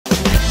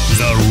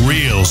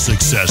real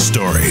success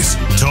stories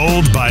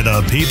told by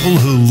the people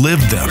who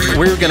lived them.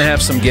 We're going to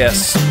have some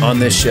guests on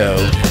this show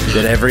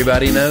that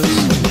everybody knows,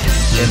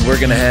 and we're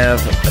going to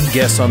have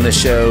guests on this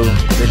show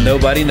that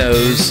nobody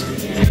knows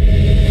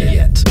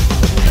yet.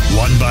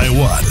 One by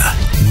one,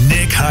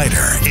 Nick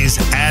Hyder is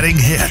adding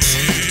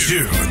hits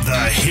to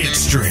the hit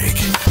streak.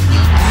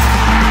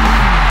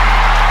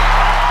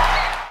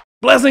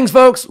 Blessings,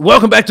 folks.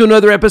 Welcome back to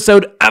another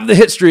episode of the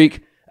Hit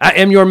Streak. I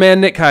am your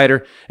man, Nick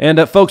Hyder. And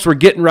folks, we're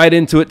getting right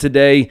into it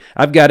today.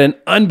 I've got an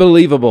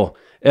unbelievable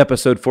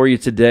episode for you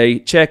today.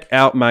 Check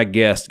out my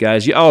guest,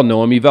 guys. You all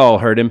know him. You've all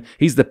heard him.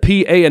 He's the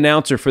PA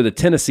announcer for the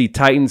Tennessee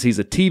Titans. He's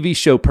a TV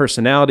show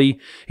personality.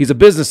 He's a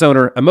business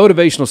owner, a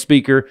motivational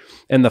speaker,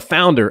 and the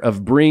founder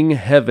of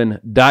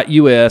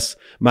bringheaven.us.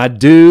 My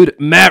dude,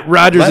 Matt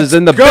Rogers, is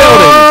in the building.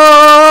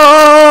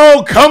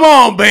 Oh, come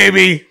on,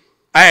 baby.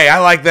 Hey, I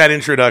like that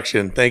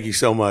introduction. Thank you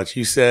so much.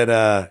 You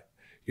said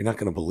you're not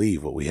going to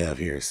believe what we have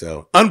here.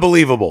 So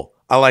unbelievable.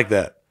 I like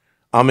that.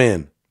 I'm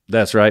in.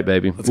 That's right,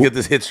 baby. Let's get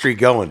this hit streak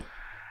going.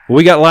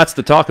 We got lots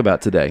to talk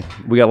about today.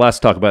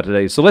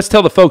 So let's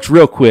tell the folks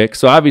real quick.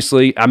 So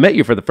obviously, I met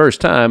you for the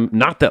first time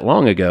not that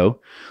long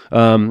ago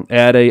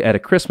at a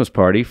Christmas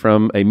party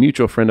from a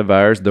mutual friend of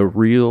ours, the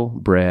real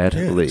Brad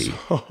Lee.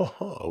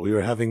 We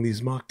were having these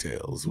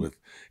mocktails with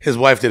his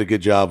wife. Did a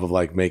good job of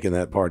like making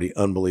that party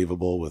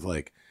unbelievable with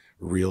like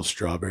real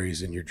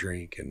strawberries in your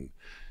drink, and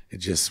it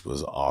just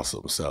was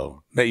awesome.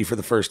 So met you for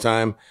the first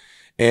time,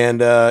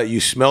 and you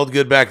smelled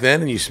good back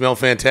then, and you smell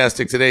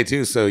fantastic today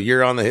too. So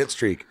you're on the hit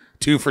streak,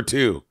 2 for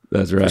 2.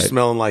 That's right. You're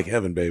smelling like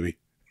heaven, baby.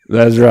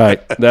 That's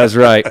right. That's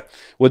right.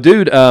 Well,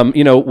 dude,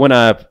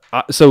 when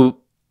so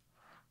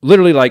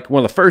literally like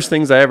one of the first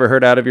things I ever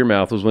heard out of your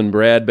mouth was when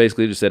Brad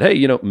basically just said,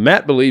 "Hey,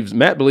 Matt believes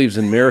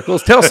in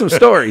miracles. Tell some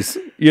stories."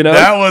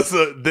 That was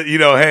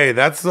hey,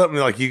 that's something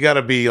like you got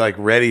to be like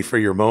ready for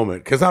your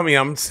moment. Because I mean,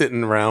 I'm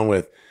sitting around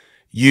with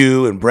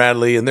you and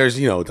Bradley, and there's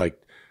like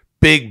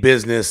big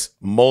business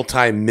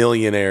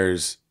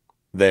multi-millionaires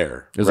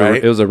there. It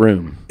was a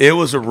room. It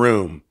was a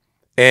room,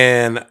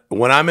 and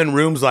when I'm in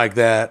rooms like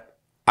that,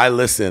 I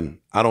listen.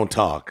 I don't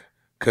talk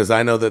because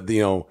I know that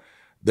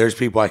there's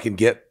people I can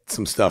get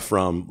some stuff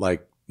from,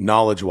 like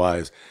knowledge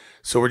wise.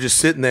 So we're just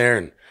sitting there,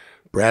 and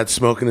Brad's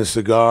smoking a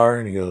cigar,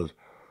 and he goes,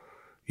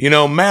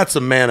 Matt's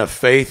a man of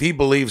faith. He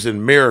believes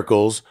in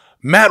miracles.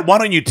 Matt, why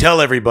don't you tell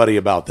everybody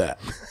about that?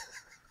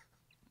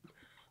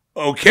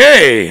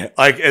 Okay.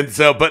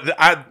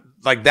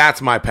 But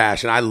that's my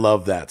passion. I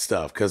love that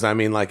stuff. Cause I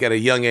mean, like at a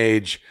young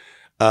age,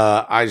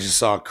 I just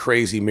saw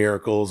crazy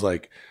miracles.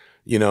 Like,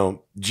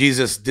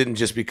 Jesus didn't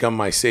just become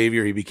my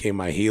savior. He became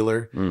my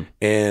healer.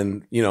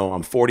 And,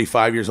 I'm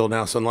 45 years old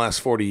now. So in the last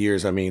 40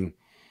 years, I mean,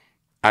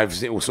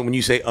 so when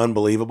you say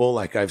unbelievable,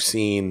 like I've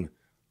seen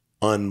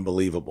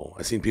unbelievable.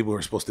 I've seen people who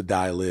are supposed to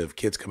die, live,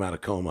 kids come out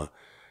of coma,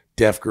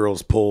 deaf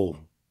girls pull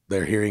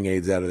their hearing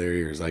aids out of their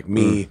ears. Like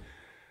me,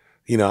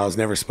 I was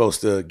never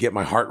supposed to get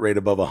my heart rate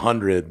above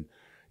 100.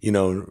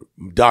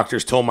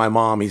 Doctors told my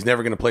mom he's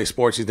never going to play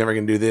sports. He's never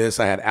going to do this.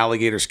 I had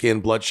alligator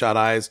skin, bloodshot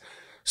eyes,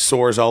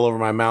 sores all over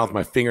my mouth.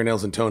 My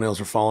fingernails and toenails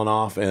were falling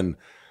off. And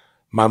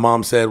my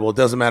mom said, well, it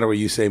doesn't matter what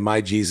you say.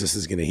 My Jesus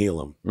is going to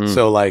heal him.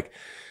 So like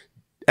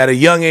at a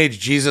young age,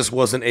 Jesus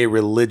wasn't a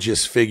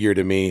religious figure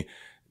to me.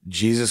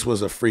 Jesus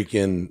was a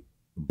freaking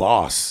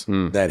boss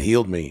that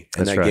healed me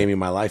and gave me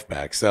my life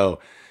back. So,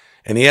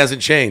 and he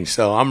hasn't changed.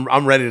 So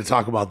I'm ready to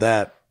talk about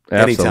that.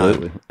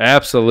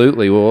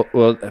 Absolutely.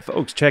 Well,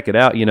 folks, check it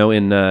out.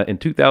 In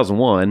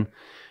 2001,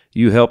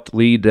 you helped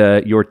lead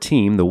your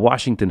team, the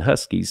Washington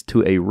Huskies,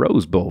 to a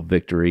Rose Bowl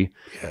victory.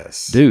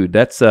 Yes, dude,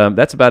 that's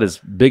about as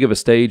big of a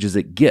stage as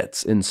it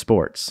gets in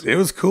sports. It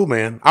was cool,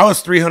 man. I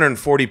was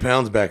 340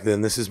 pounds back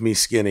then. This is me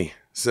skinny.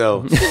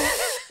 So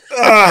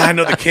I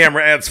know the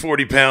camera adds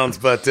 40 pounds,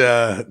 but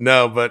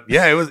no, but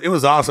yeah, it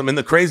was awesome. And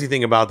the crazy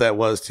thing about that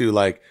was too,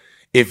 like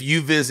if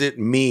you visit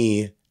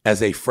me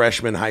as a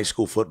freshman high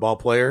school football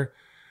player,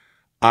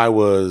 I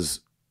was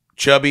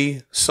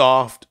chubby,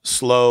 soft,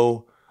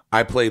 slow.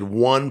 I played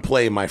one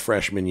play my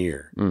freshman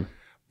year,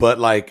 but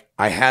like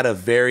I had a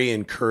very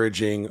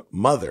encouraging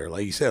mother.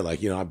 Like you said,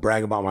 like, I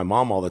brag about my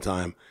mom all the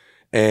time,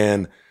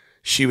 and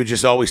she would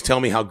just always tell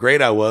me how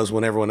great I was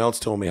when everyone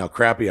else told me how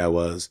crappy I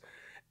was.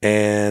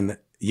 And,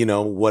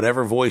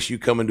 whatever voice you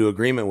come into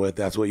agreement with,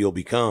 that's what you'll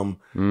become.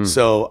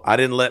 So I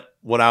didn't let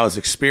what I was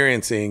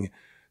experiencing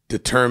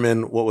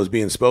determine what was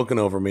being spoken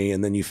over me.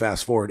 And then you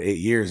fast forward 8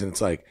 years and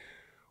it's like,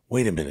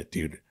 wait a minute,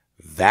 dude,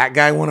 that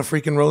guy won a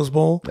freaking Rose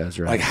Bowl? That's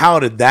right. Like, how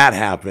did that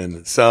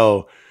happen?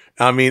 So,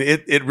 I mean,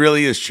 it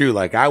really is true.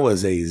 Like I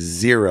was a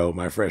 0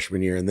 my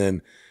freshman year, and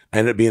then I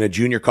ended up being a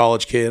junior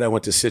college kid. I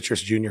went to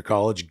Citrus Junior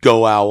College,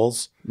 go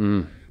Owls.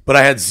 But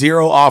I had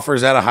 0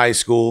 offers out of high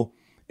school.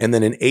 And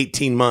then in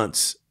 18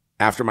 months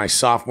after my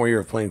sophomore year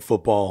of playing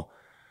football,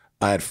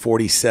 I had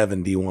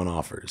 47 D1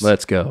 offers.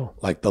 Let's go.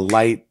 Like the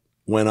light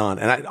went on.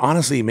 And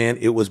honestly, man,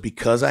 it was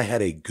because I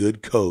had a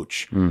good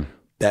coach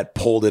that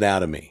pulled it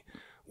out of me,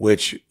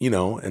 which,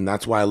 and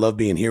that's why I love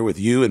being here with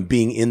you and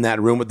being in that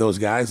room with those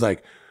guys.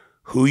 Like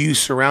who you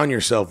surround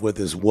yourself with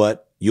is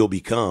what you'll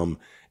become.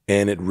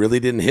 And it really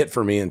didn't hit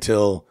for me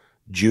until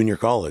junior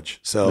college.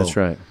 So That's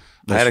right.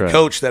 I had a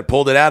coach that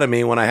pulled it out of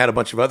me when I had a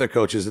bunch of other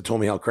coaches that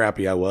told me how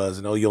crappy I was.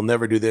 And, oh, you'll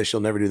never do this.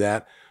 You'll never do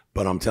that.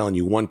 But I'm telling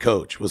you, one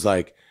coach was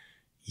like,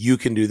 you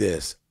can do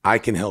this. I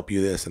can help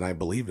you this. And I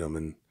believed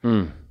him.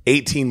 And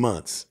 18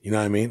 months, you know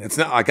what I mean? It's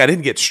not like I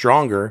didn't get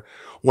stronger.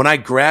 When I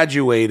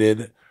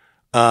graduated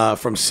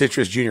from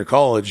Citrus Junior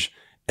College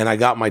and I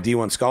got my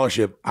D1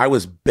 scholarship, I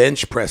was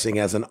bench pressing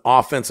as an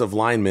offensive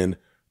lineman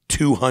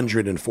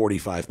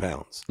 245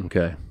 pounds.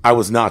 Okay. I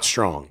was not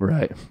strong.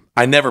 Right.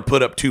 I never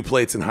put up 2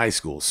 plates in high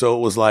school. So it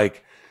was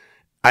like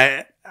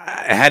I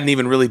hadn't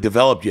even really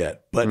developed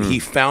yet. But he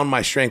found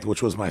my strength,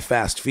 which was my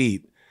fast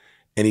feet,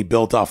 and he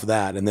built off of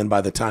that. And then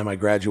by the time I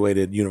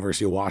graduated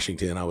University of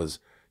Washington, I was,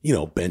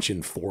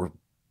 benching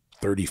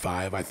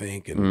 435, I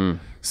think. And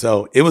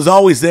so it was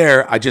always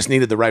there. I just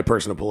needed the right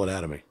person to pull it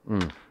out of me.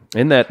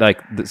 Isn't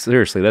that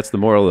seriously, that's the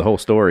moral of the whole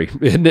story,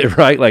 isn't it?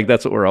 Right? Like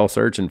that's what we're all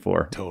searching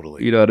for.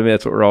 Totally. You know what I mean?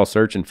 That's what we're all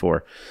searching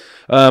for.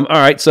 All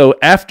right. So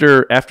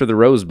after the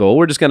Rose Bowl,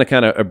 we're just going to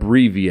kind of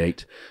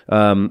abbreviate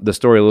the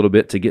story a little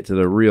bit to get to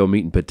the real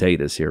meat and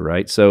potatoes here,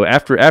 right? So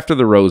after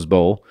the Rose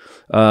Bowl,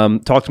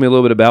 talk to me a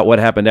little bit about what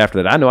happened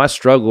after that. I know I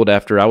struggled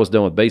after I was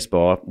done with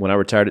baseball. When I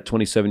retired at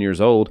 27 years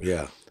old,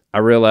 I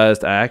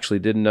realized I actually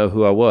didn't know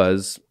who I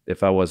was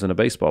if I wasn't a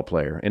baseball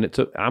player. And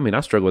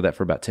I struggled with that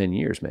for about 10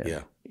 years, man.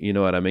 Yeah. You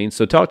know what I mean?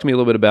 So talk to me a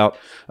little bit about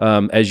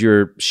as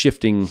you're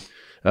shifting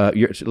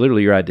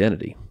your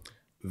identity.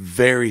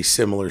 Very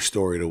similar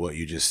story to what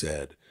you just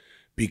said,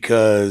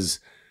 because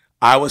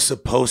I was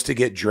supposed to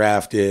get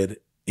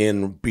drafted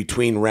in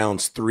between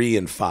rounds 3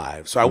 and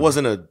 5. So I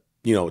wasn't a,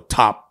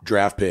 top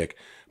draft pick,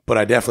 but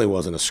I definitely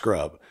wasn't a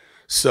scrub.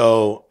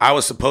 So I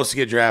was supposed to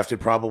get drafted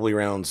probably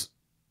rounds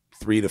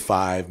 3 to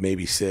 5,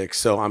 maybe 6.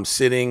 So I'm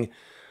sitting,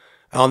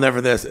 I'll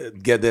never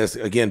get this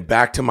again,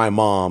 back to my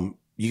mom.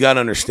 You got to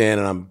understand,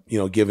 and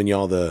I'm, giving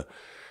y'all the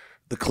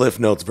Cliff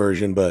Notes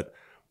version, but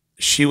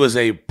she was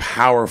a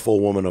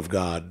powerful woman of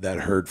God that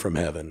heard from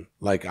heaven.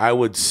 Like I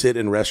would sit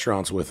in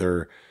restaurants with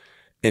her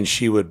and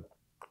she would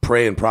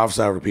pray and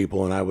prophesy over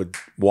people, and I would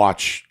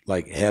watch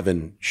like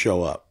heaven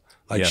show up.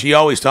 Like she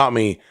always taught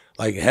me,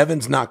 like,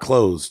 heaven's not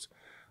closed.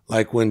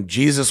 Like when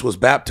Jesus was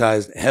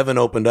baptized, heaven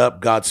opened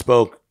up, God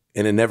spoke,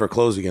 and it never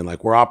closed again.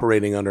 Like we're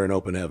operating under an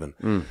open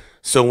heaven.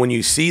 So when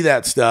you see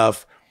that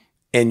stuff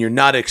and you're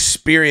not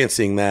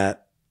experiencing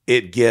that,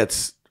 it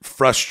gets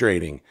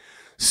frustrating.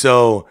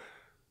 So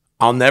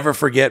I'll never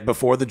forget,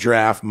 before the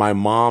draft, my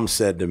mom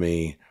said to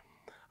me,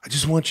 I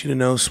just want you to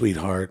know,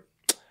 sweetheart,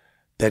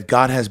 that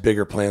God has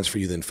bigger plans for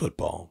you than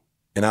football.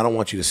 And I don't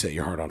want you to set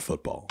your heart on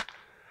football.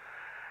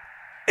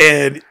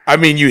 And I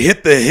mean, you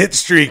hit the hit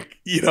streak,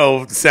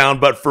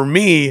 sound. But for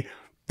me,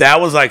 that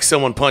was like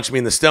someone punched me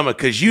in the stomach.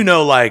 Cause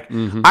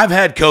I've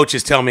had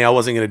coaches tell me I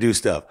wasn't going to do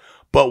stuff.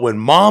 But when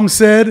mom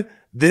said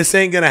this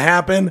ain't going to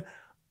happen,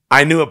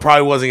 I knew it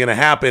probably wasn't going to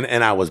happen.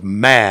 And I was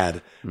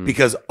mad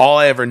because all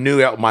I ever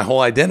knew, my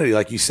whole identity,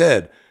 like you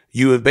said,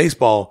 you with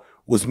baseball,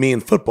 was me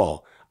in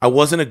football. I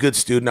wasn't a good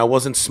student. I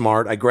wasn't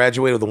smart. I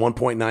graduated with a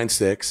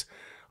 1.96.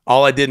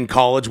 All I did in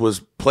college was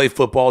play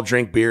football,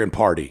 drink beer, and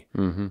party.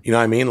 You know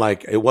what I mean?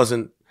 Like it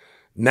wasn't,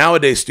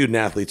 nowadays student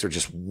athletes are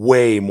just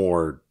way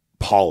more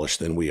polished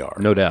than we are.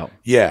 No doubt.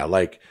 Yeah.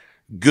 Like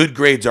good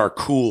grades are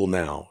cool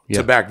now.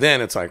 So back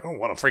then it's like, oh,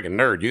 what a freaking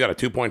nerd. You got a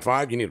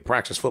 2.5. You need to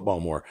practice football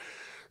more.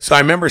 So I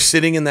remember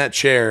sitting in that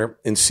chair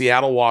in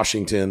Seattle,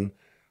 Washington,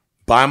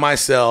 by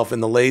myself in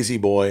the Lazy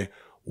Boy,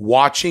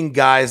 watching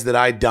guys that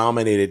I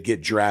dominated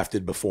get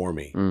drafted before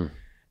me. And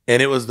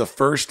it was the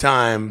first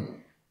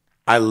time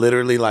I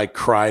literally like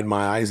cried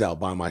my eyes out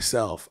by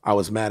myself. I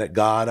was mad at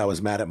God. I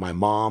was mad at my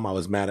mom. I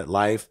was mad at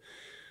life.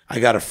 I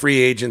got a free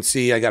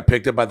agency. I got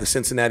picked up by the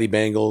Cincinnati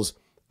Bengals.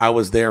 I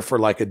was there for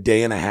like a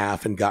day and a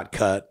half and got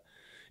cut.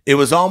 It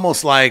was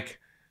almost like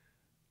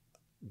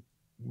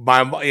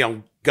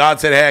God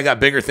said, hey, I got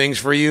bigger things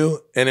for you.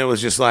 And it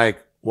was just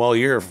like, well,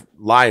 you're a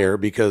liar,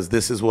 because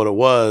this is what it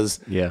was.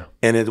 Yeah.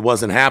 And it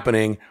wasn't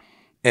happening.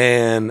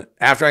 And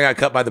after I got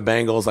cut by the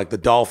Bengals, like the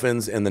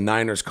Dolphins and the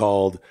Niners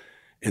called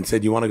and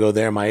said, you want to go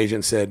there? My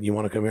agent said, you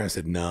want to come here? I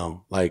said,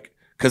 no. Like,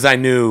 because I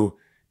knew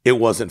it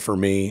wasn't for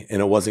me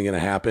and it wasn't going to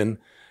happen.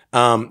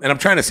 And I'm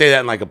trying to say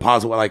that in like a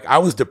positive way. Like I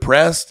was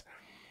depressed,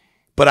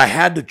 but I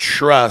had to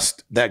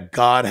trust that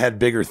God had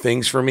bigger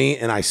things for me.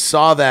 And I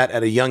saw that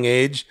at a young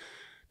age,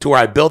 to where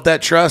I built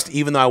that trust,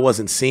 even though I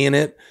wasn't seeing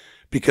it.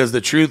 Because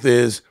the truth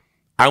is,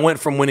 I went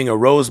from winning a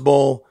Rose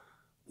Bowl,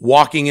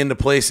 walking into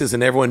places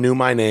and everyone knew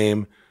my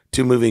name,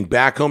 to moving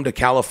back home to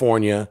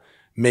California,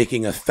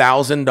 making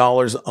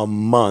 $1,000 a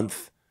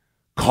month,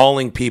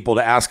 calling people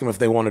to ask them if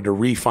they wanted to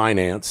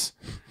refinance.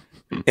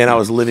 And I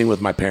was living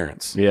with my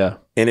parents. Yeah.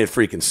 And it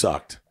freaking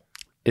sucked.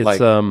 It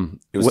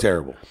was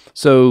terrible.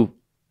 So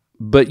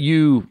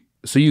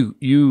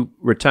you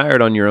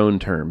retired on your own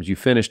terms. You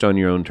finished on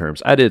your own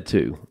terms. I did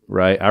too,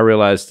 right? I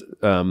realized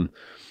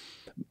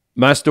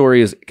my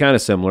story is kind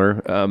of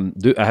similar.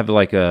 I have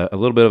like a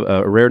little bit of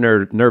a rare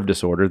nerve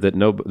disorder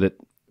that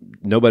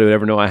nobody would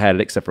ever know I had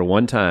it except for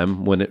one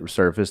time when it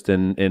surfaced,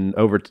 and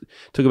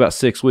took about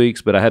 6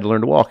 weeks, but I had to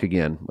learn to walk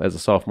again as a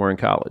sophomore in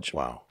college.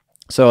 Wow.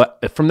 So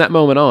from that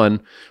moment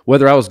on,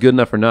 whether I was good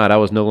enough or not, I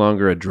was no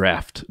longer a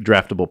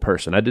draftable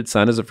person. I did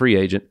sign as a free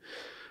agent.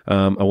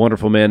 A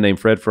wonderful man named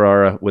Fred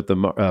Ferrara with the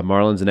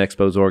Marlins and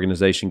Expos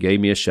organization gave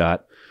me a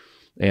shot,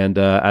 and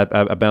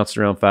I bounced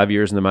around 5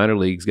 years in the minor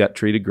leagues, got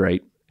treated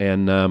great.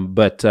 And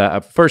but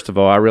first of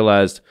all, I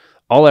realized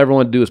all I ever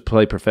wanted to do was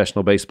play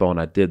professional baseball,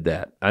 and I did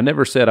that. I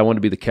never said I wanted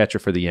to be the catcher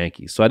for the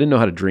Yankees, so I didn't know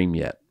how to dream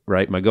yet.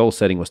 Right, my goal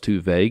setting was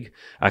too vague.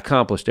 I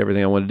accomplished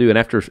everything I wanted to do, and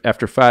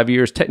after 5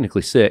 years,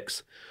 technically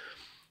 6.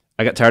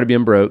 I got tired of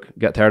being broke,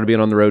 got tired of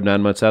being on the road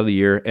 9 months out of the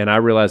year, and I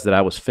realized that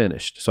I was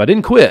finished. So I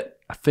didn't quit.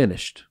 I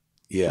finished.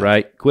 Yeah.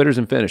 Right? Quitters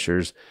and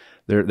finishers,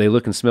 they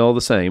look and smell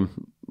the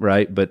same,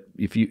 right? But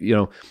if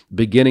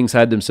beginnings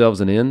hide themselves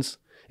in ends,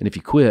 and if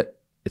you quit,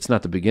 it's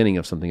not the beginning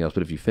of something else,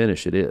 but if you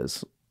finish, it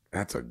is.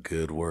 That's a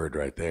good word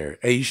right there.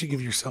 Hey, you should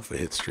give yourself a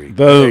hit streak.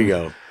 Boom. There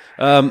you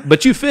go.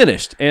 But you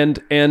finished, and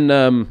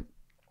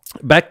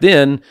back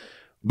then.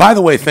 By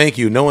the way, thank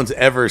you. No one's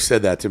ever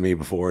said that to me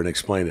before and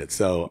explained it,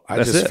 so I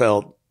just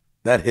felt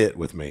that hit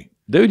with me.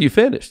 Dude, you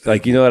finished.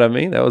 Like, you know what I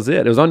mean? That was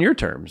it. It was on your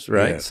terms,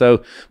 right? Yeah.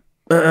 So,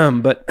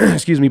 but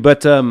excuse me,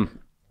 but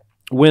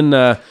when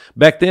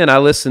back then I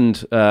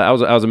listened, I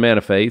was a man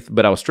of faith,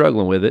 but I was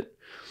struggling with it.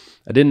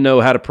 I didn't know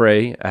how to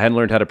pray. I hadn't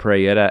learned how to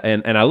pray yet,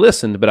 and I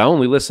listened, but I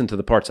only listened to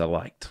the parts I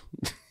liked.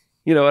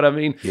 You know what I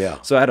mean?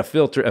 Yeah. So I had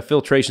a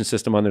filtration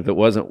system on there that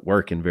wasn't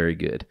working very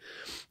good,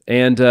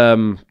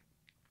 and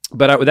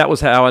but that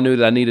was how I knew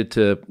that I needed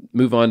to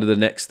move on to the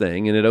next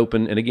thing, and it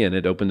opened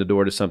the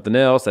door to something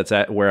else. That's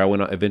where I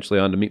went eventually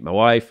on to meet my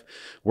wife,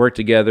 worked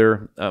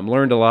together,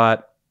 learned a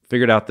lot,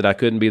 figured out that I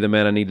couldn't be the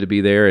man I needed to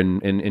be there,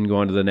 and go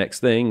on to the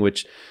next thing.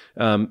 Which,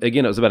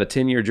 again, it was about a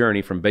 10-year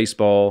journey from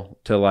baseball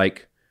to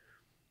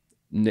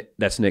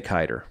that's Nick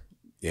Hyder.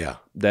 Yeah.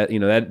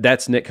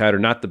 That's Nick Hyder,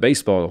 not the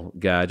baseball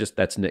guy, just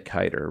that's Nick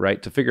Hyder,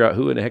 right? To figure out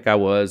who in the heck I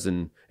was,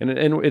 and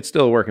it's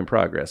still a work in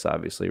progress,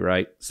 obviously,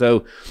 right?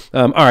 So,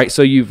 all right,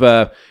 so you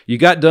got done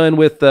you're done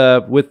with the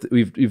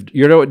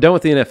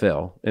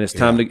NFL, and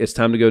it's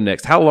time to go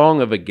next. How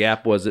long of a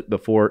gap was it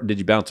before? Did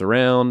you bounce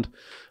around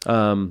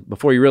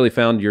before you really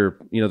found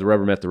the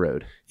rubber met the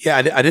road? Yeah,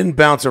 I didn't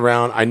bounce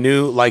around. I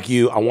knew, like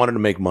you, I wanted to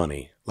make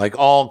money. Like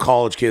all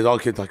kids,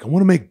 like, I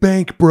want to make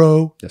bank,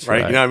 bro. That's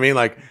right. You know what I mean?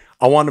 Like,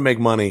 I wanted to make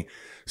money.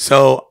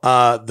 So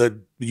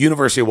the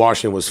University of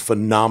Washington was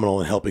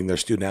phenomenal in helping their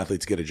student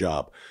athletes get a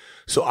job.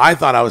 So I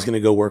thought I was going to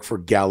go work for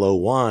Gallo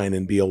Wine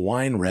and be a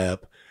wine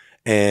rep.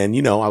 And,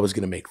 I was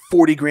going to make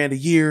 $40,000 a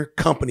year,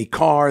 company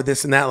car,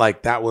 this and that.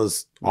 Like, that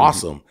was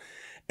awesome.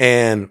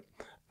 And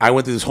I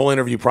went through this whole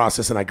interview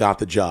process and I got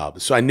the job.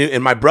 So I knew,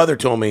 and my brother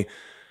told me,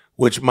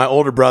 which my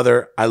older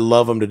brother, I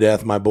love him to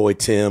death, my boy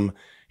Tim,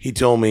 he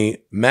told me,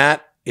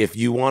 Matt, if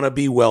you want to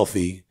be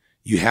wealthy,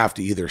 you have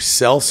to either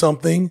sell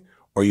something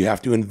or you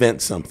have to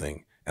invent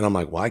something. And I'm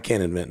like, well, I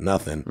can't invent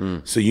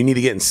nothing. So you need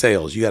to get in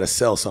sales. You got to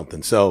sell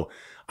something. So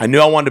I knew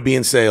I wanted to be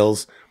in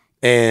sales.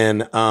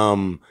 And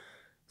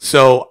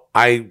so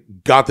I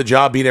got the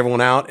job, beat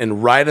everyone out.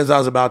 And right as I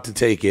was about to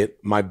take it,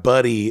 my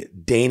buddy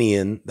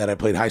Danian, that I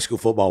played high school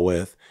football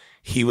with,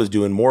 he was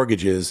doing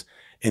mortgages.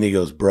 And he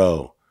goes,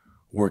 bro,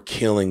 we're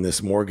killing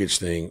this mortgage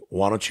thing.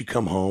 Why don't you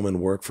come home and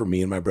work for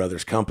me and my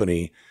brother's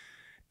company?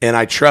 And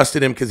I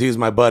trusted him because he was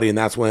my buddy. And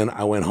that's when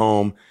I went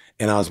home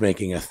and I was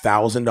making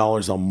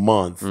 $1,000 a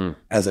month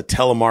as a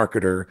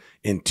telemarketer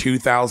in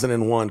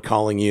 2001,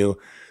 calling you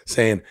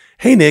saying,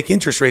 hey, Nick,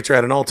 interest rates are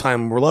at an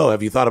all-time low.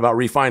 Have you thought about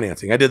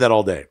refinancing? I did that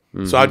all day.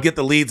 So I'd get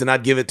the leads and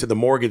I'd give it to the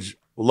mortgage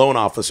loan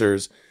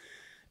officers.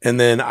 And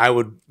then I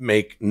would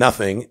make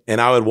nothing and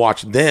I would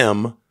watch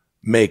them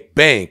make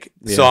bank.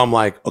 Yeah. So I'm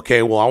like,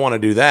 okay, well, I want to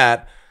do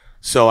that.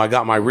 So I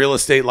got my real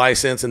estate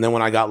license. And then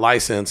when I got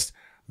licensed,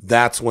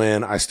 that's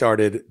when I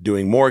started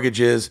doing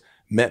mortgages,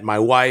 met my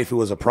wife, who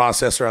was a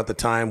processor at the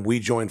time. We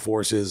joined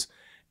forces,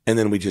 and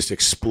then we just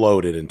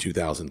exploded in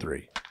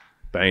 2003.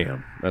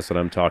 Bam. That's what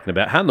I'm talking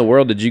about. How in the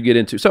world did you get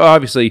into? So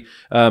obviously,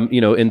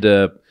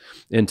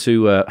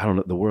 into I don't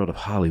know, the world of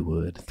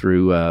Hollywood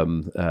through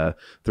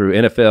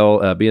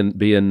NFL,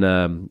 being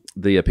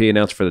the PA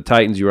announcer for the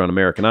Titans. You were on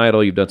American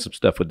Idol. You've done some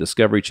stuff with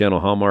Discovery Channel,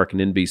 Hallmark,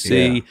 and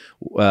NBC.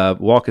 Yeah.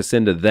 Walk us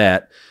into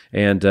that,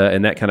 and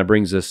that kind of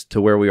brings us to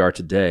where we are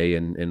today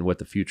and what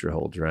the future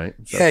holds, right?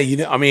 So.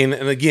 Yeah, and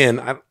again,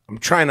 I'm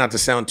trying not to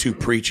sound too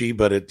preachy,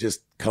 but it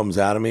just comes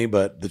out of me.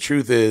 But the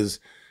truth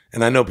is,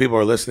 and I know people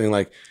are listening,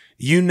 like,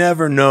 you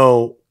never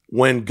know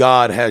when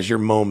God has your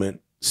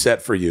moment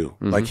set for you.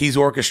 Like, he's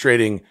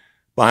orchestrating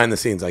behind the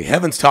scenes. Like,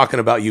 heaven's talking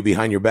about you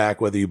behind your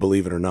back, whether you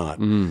believe it or not.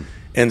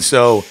 And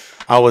so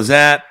I was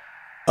at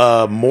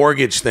a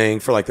mortgage thing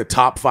for like the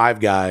top 5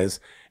 guys,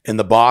 and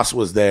the boss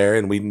was there,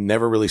 and we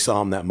never really saw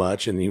him that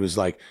much. And he was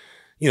like,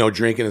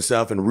 drinking and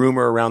stuff. And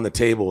rumor around the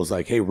table was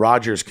like, hey,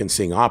 Rogers can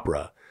sing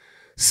opera.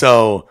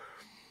 So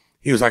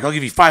he was like, I'll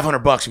give you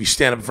 $500 if you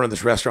stand up in front of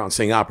this restaurant and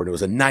sing opera. And it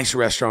was a nice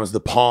restaurant. It was the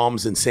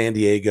Palms in San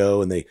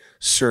Diego, and they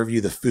serve you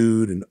the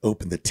food and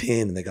open the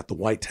tin, and they got the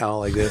white towel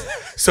like this.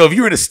 So if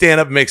you were to stand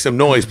up and make some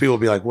noise, people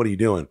would be like, what are you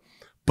doing?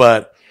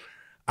 But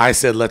I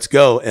said, let's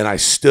go. And I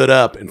stood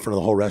up in front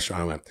of the whole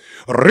restaurant. I went,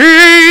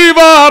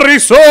 Riva,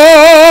 riso,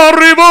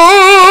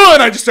 rivo.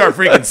 And I just started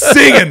freaking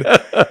singing.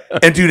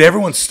 And dude,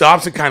 everyone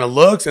stops and kind of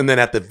looks. And then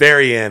at the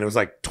very end, it was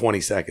like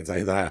 20 seconds.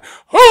 I thought,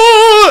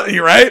 oh,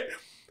 you're right.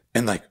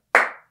 And like,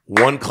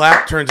 one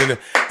clap turns into,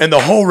 and the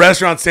whole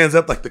restaurant stands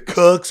up. Like the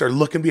cooks are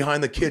looking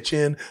behind the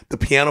kitchen. The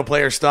piano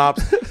player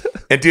stops.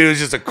 And dude, it was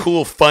just a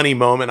cool, funny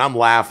moment. I'm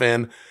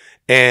laughing.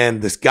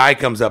 And this guy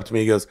comes up to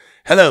me. He goes,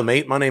 hello,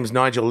 mate. My name's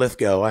Nigel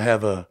Lithgow. I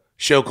have a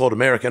show called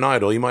American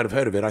Idol. You might have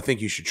heard of it. I think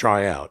you should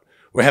try out.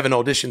 We're having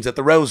auditions at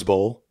the Rose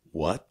Bowl.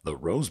 What? The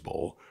Rose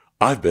Bowl?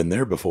 I've been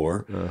there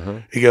before.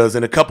 He goes,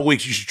 in a couple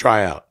weeks, you should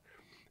try out.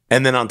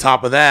 And then on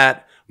top of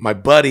that, my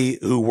buddy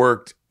who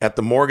worked at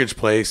the mortgage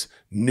place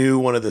knew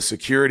one of the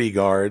security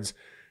guards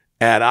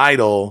at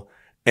Idol,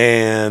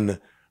 and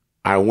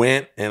I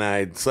went and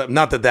I slept.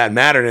 Not that that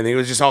mattered anything. It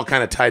was just all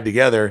kind of tied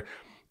together.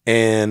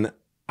 And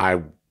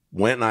I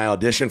went and I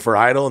auditioned for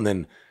Idol and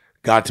then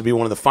got to be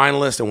one of the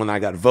finalists. And when I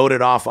got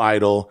voted off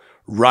Idol,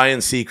 Ryan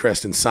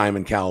Seacrest and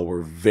Simon Cowell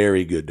were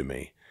very good to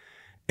me.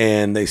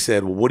 And they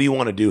said, well, what do you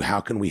want to do?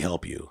 How can we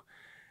help you?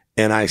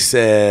 And I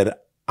said,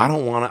 I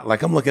don't want to,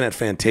 like, I'm looking at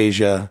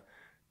Fantasia,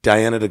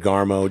 Diana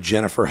DeGarmo,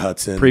 Jennifer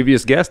Hudson.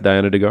 Previous guest,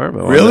 Diana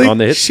DeGarmo. Really? On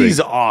the Hitstreak. She's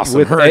awesome.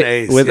 With her and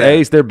Ace. With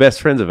Ace, they're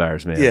best friends of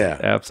ours, man. Yeah.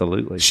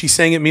 Absolutely. She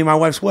sang at me and my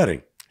wife's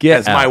wedding.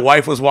 As my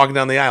wife was walking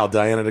down the aisle,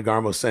 Diana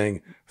DeGarmo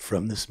sang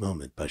From This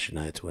Moment by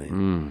Shania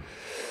Twain.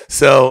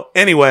 So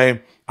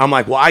anyway, I'm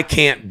like, well, I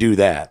can't do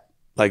that.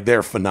 Like,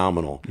 they're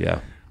phenomenal.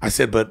 Yeah. I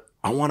said, but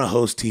I want to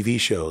host TV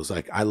shows.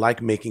 Like, I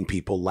like making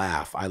people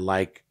laugh. I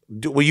like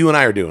what you and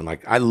I are doing.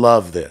 Like, I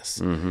love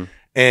this.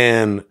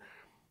 And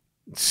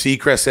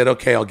Seacrest said,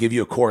 okay, I'll give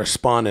you a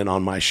correspondent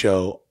on my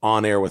show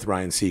On Air with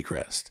Ryan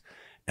Seacrest.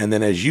 And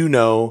then, as you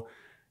know,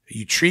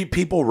 you treat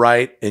people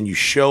right and you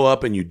show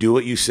up and you do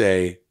what you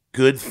say,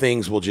 good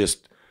things will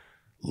just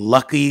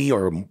lucky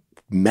or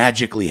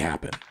magically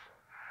happen,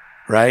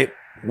 right?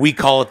 We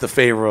call it the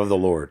favor of the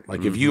Lord.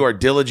 Like, if you are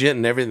diligent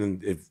and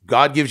everything, if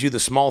God gives you the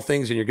small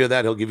things and you're good at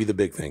that, he'll give you the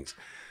big things.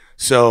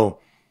 So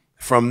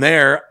from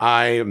there,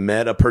 I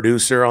met a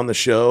producer on the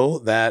show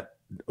that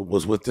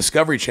was with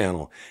Discovery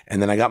Channel.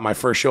 And then I got my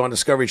first show on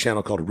Discovery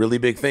Channel called Really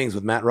Big Things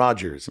with Matt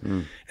Rogers.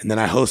 And then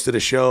I hosted a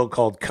show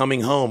called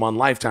Coming Home on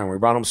Lifetime where we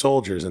brought home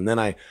soldiers. And then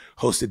I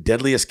hosted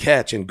Deadliest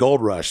Catch and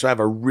Gold Rush. So I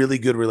have a really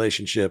good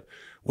relationship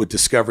with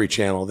Discovery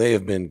Channel. They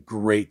have been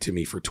great to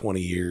me for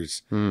 20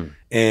 years.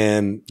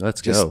 And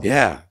let's just, go.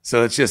 Yeah.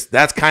 So it's just,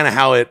 that's kind of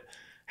how it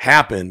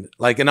happened.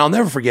 Like, and I'll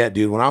never forget,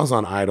 dude, when I was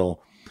on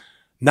Idol,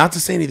 not to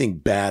say anything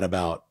bad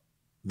about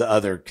the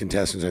other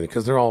contestants or anything,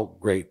 because they're all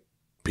great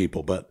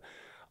people, but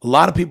a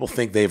lot of people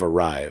think they've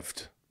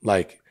arrived.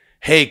 Like,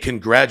 hey,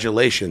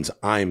 congratulations,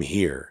 I'm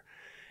here.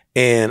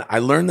 And I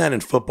learned that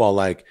in football.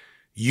 Like,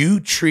 you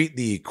treat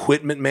the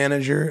equipment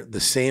manager the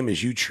same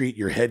as you treat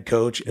your head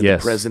coach and the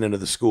president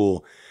of the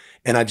school.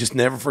 And I just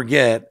never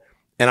forget,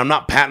 and I'm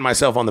not patting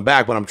myself on the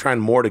back, but I'm trying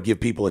more to give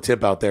people a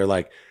tip out there.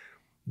 Like,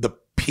 the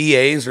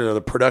PAs or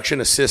the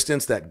production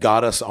assistants that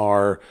got us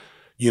our,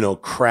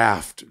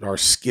 craft, our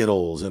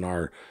Skittles and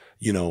our,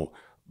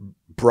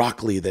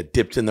 broccoli that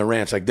dipped in the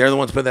ranch. Like, they're the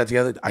ones put that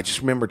together. I just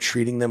remember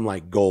treating them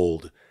like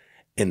gold.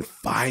 And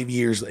 5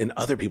 years, and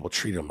other people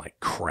treated them like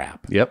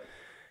crap. Yep.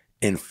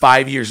 And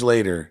 5 years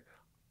later,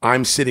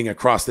 I'm sitting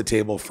across the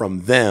table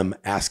from them,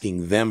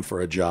 asking them for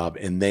a job,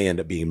 and they end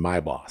up being my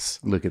boss.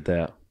 Look at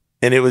that.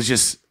 And it was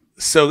just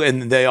so,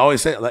 and they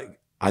always say, like,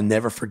 I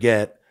never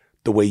forget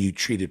the way you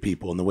treated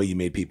people and the way you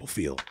made people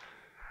feel,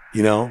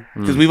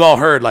 because we've all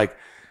heard, like,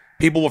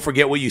 people will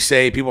forget what you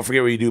say, people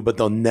forget what you do, but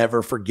they'll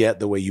never forget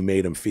the way you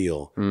made them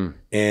feel.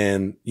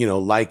 And,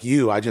 like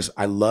you,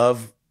 I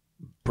love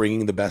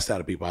bringing the best out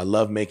of people. I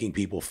love making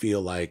people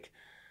feel like,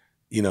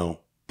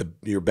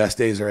 your best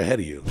days are ahead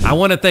of you. I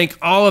want to thank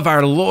all of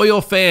our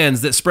loyal fans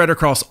that spread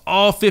across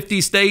all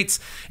 50 states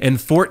and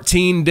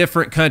 14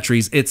 different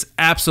countries. It's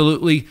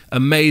absolutely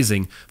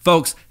amazing.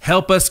 Folks,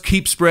 help us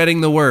keep spreading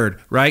the word,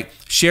 right?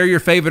 Share your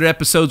favorite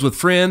episodes with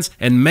friends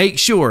and make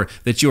sure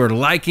that you are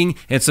liking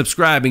and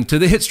subscribing to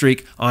the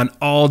Hitstreak on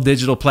all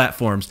digital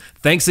platforms.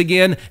 Thanks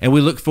again, and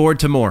we look forward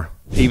to more.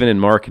 Even in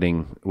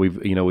marketing,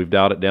 we've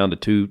dialed it down to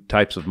two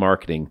types of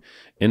marketing: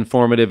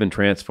 informative and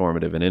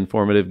transformative. And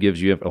informative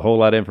gives you a whole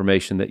lot of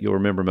information that you'll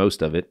remember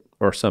most of it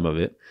or some of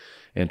it.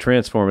 And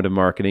transformative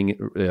marketing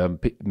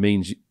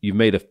means you've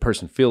made a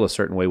person feel a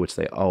certain way, which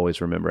they always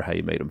remember how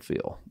you made them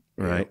feel,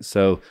 right? Yeah.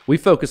 So we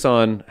focus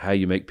on how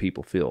you make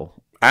people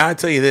feel. I'll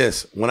tell you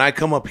this. When I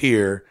come up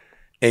here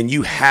and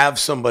you have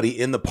somebody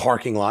in the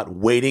parking lot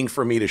waiting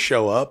for me to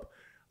show up,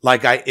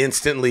 like, I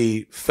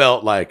instantly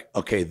felt like,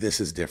 okay,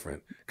 this is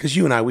different. Because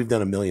you and I, we've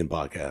done a million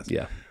podcasts.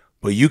 Yeah.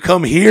 But you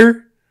come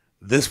here,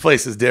 this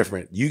place is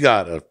different. You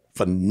got a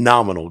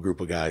phenomenal group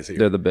of guys here.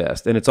 They're the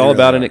best. And it's all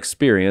about an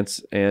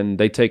experience, and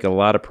they take a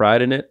lot of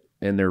pride in it.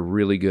 and they're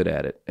really good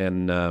at it.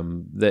 And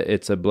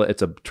it's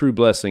a true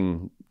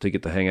blessing to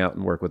get to hang out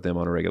and work with them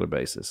on a regular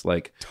basis.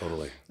 Like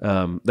Totally.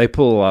 They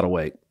pull a lot of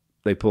weight.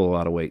 They pull a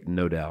lot of weight,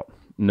 no doubt.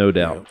 No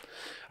doubt.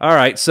 Yeah. All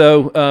right.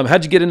 So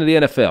how'd you get into the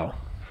NFL?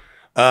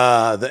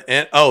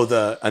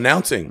 The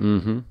announcing.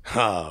 Mm-hmm.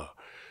 Oh,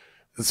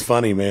 it's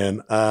funny,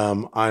 man.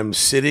 I'm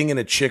sitting in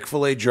a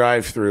Chick-fil-A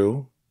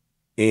drive-thru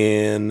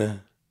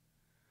in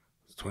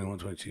 21,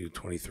 22,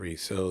 23.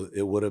 So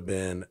it would have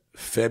been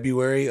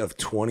February of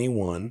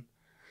 21.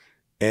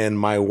 And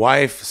my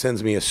wife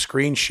sends me a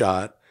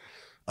screenshot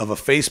of a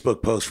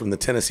Facebook post from the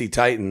Tennessee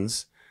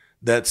Titans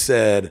that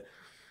said,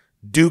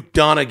 Duke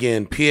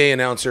Donegan, PA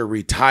announcer,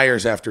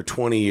 retires after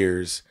 20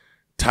 years.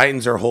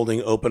 Titans are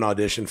holding open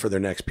audition for their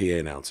next PA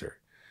announcer.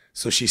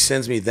 So she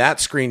sends me that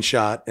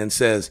screenshot and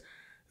says,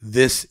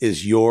 this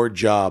is your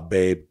job,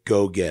 babe.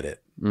 Go get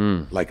it.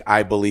 Like,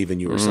 I believe in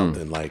you or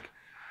something. Like,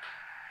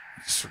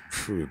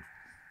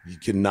 you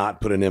cannot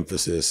put an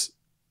emphasis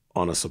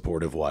on a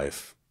supportive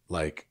wife.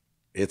 Like,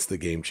 it's the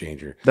game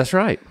changer. That's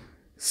right.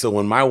 So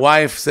when my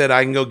wife said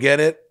I can go get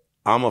it,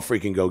 I'm going to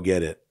freaking go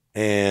get it.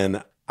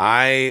 And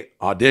I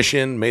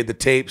auditioned, made the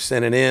tape,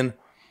 sent it in.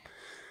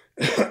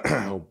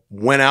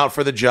 Went out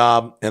for the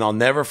job, and I'll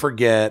never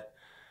forget,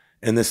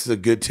 and this is a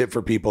good tip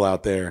for people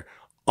out there,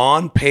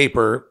 on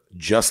paper,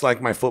 just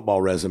like my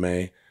football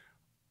resume,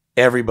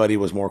 everybody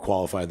was more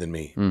qualified than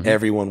me. Mm-hmm.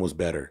 Everyone was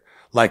better.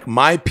 Like,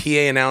 my PA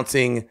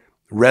announcing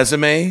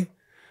resume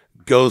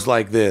goes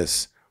like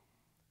this.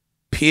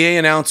 PA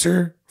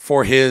announcer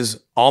for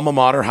his alma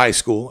mater high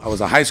school. I was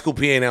a high school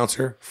PA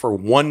announcer for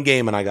one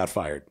game, and I got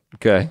fired.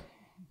 Okay.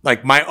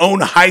 Like, my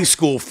own high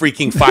school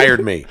freaking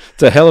fired me.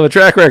 It's a hell of a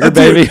track record,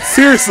 baby. Dude,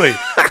 seriously.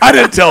 I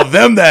didn't tell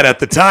them that at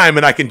the time,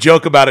 and I can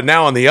joke about it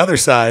now on the other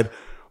side.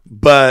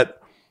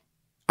 But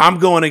I'm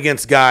going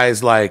against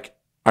guys like,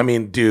 I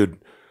mean, dude,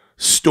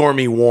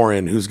 Stormy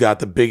Warren, who's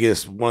got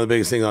one of the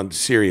biggest things on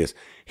Sirius.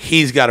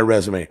 He's got a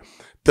resume.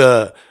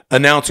 The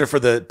announcer for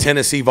the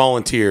Tennessee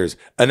Volunteers,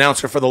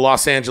 announcer for the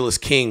Los Angeles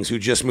Kings, who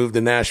just moved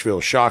to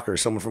Nashville. Shocker.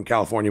 Someone from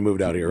California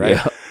moved out here, right?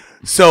 Yeah.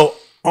 So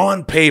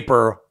on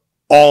paper,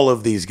 all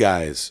of these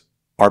guys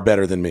are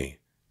better than me.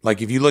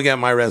 Like, if you look at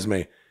my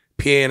resume,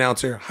 PA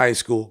announcer, high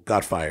school,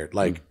 got fired,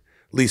 like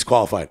least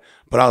qualified.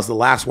 But I was the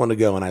last one to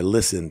go, and I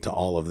listened to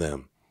all of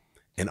them,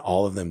 and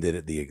all of them did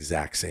it the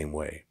exact same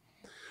way.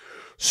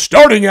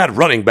 Starting at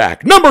running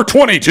back, number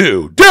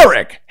 22,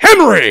 Derrick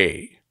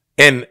Henry.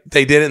 And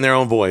they did it in their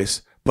own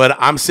voice. But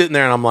I'm sitting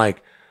there, and I'm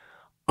like,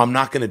 I'm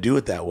not going to do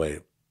it that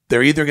way.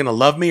 They're either going to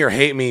love me or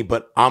hate me,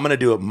 but I'm going to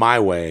do it my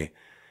way.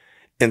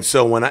 And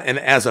so and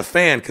as a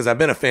fan, because I've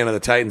been a fan of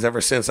the Titans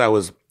ever since I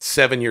was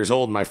 7 years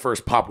old, my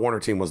first Pop Warner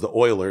team was the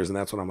Oilers. And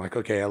that's when I'm like,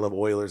 okay, I love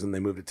Oilers. And they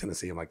moved to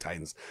Tennessee. I'm like,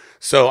 Titans.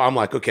 So I'm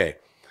like, okay,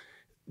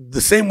 the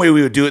same way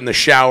we would do it in the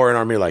shower in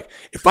our mirror, like,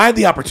 if I had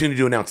the opportunity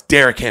to announce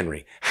Derrick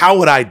Henry, how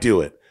would I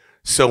do it?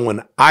 So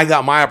when I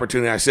got my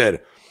opportunity, I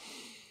said,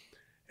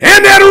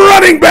 and at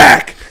running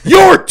back,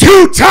 your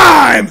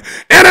two-time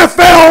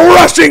NFL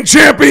rushing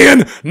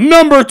champion,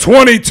 number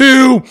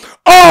 22,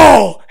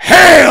 all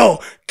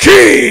hail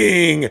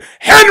King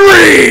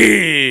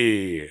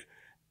Henry.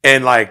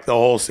 And like, the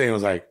whole thing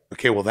was like,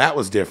 okay, well, that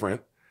was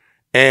different.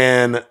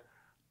 And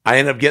I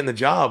ended up getting the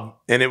job.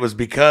 And it was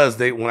because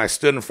when I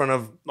stood in front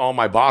of all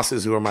my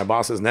bosses, who are my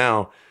bosses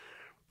now,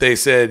 they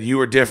said, you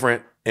were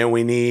different, and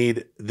we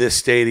need this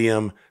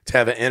stadium to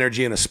have an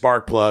energy and a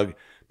spark plug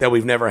that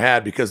we've never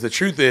had. Because the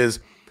truth is,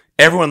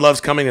 everyone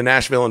loves coming to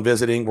Nashville and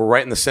visiting. We're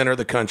right in the center of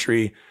the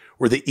country.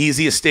 We're the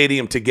easiest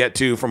stadium to get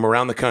to from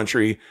around the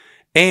country.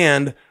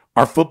 And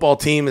our football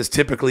team is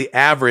typically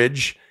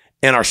average,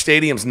 and our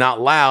stadium's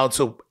not loud.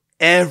 So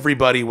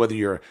everybody, whether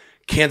you're a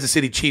Kansas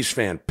City Chiefs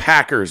fan,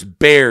 Packers,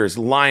 Bears,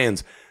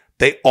 Lions,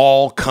 they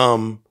all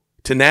come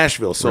to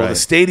Nashville. So the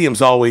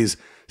stadium's always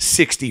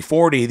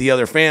 60-40, the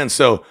other fans.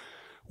 So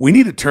we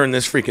need to turn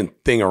this freaking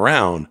thing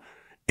around.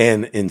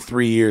 And in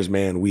 3 years,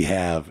 man, we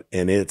have,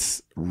 and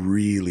it's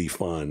really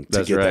fun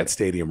to get that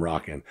stadium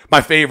rocking. My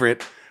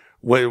favorite,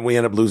 when we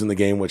ended up losing the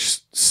game,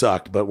 which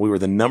sucked, but we were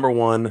the number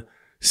 1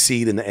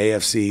 seed in the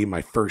AFC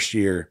my first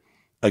year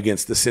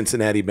against the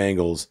Cincinnati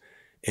Bengals.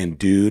 And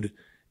dude,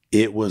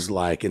 it was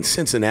like, and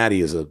Cincinnati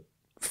is a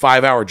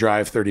 5-hour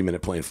drive,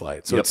 30-minute plane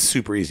flight. So it's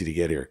super easy to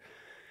get here.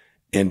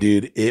 And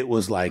dude, it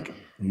was like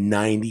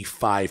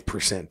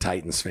 95%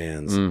 Titans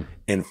fans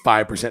and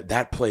 5%.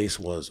 That place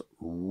was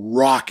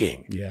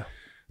rocking. Yeah.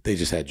 They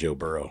just had Joe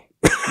Burrow.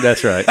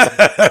 That's right.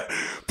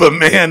 But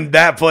man,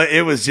 that play,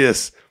 it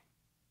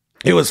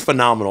was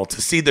phenomenal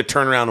to see the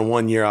turnaround in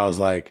 1 year. I was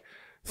like,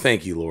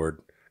 thank you, Lord.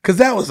 Because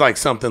that was like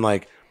something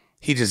like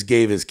he just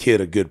gave his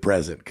kid a good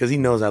present because he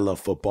knows I love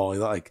football.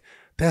 He's like,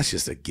 that's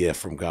just a gift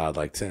from God.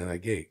 Like saying,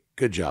 like, hey,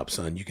 good job,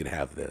 son. You can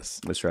have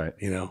this. That's right.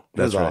 You know,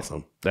 that's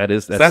awesome.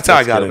 That's how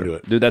I got into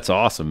it. Dude, that's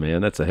awesome,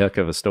 man. That's a heck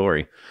of a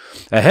story.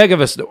 A heck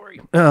of a story.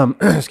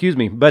 Excuse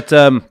me. But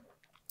all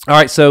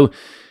right, so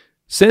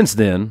since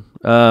then,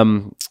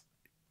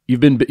 You've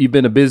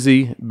been a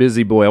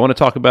busy boy. I want to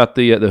talk about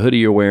the hoodie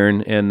you're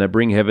wearing and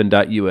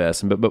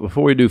bringheaven.us. But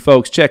before we do,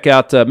 folks, check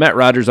out Matt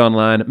Rogers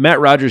online,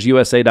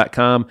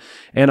 mattrogersusa.com,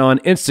 and on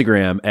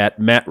Instagram at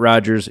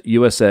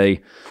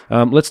mattrogersusa.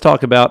 Let's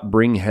talk about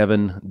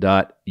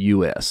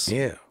bringheaven.us.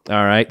 Yeah.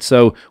 All right.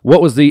 So,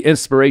 what was the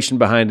inspiration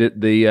behind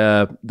it?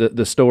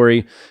 The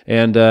story,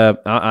 and I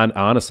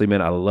honestly,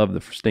 man, I love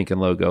the stinking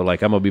logo.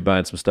 Like, I'm gonna be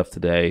buying some stuff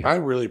today. I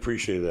really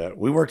appreciate that.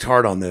 We worked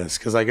hard on this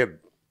because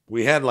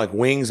we had like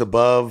wings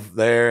above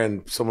there,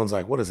 and someone's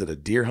like, "What is it? A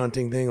deer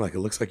hunting thing? Like, it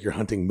looks like you're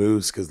hunting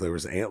moose because there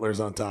was antlers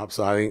on top."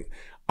 So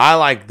I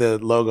like the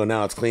logo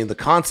now. It's clean. The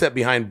concept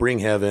behind Bring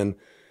Heaven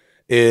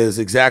is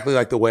exactly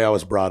like the way I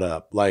was brought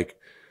up. Like,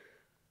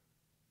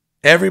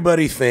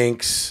 everybody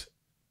thinks,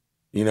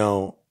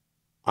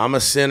 I'm a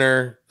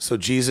sinner, so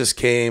Jesus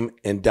came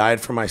and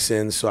died for my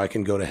sins so I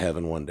can go to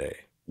heaven one day,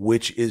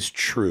 which is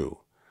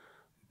true,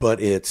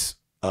 but it's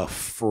a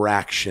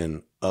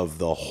fraction of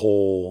the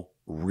whole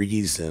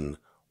reason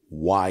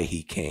why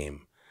he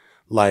came.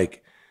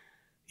 Like,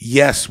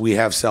 yes, we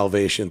have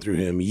salvation through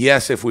him.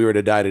 Yes, if we were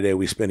to die today,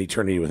 we spend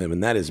eternity with him,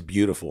 and that is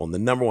beautiful. And the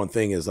number one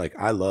thing is, like,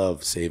 I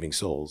love saving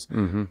souls.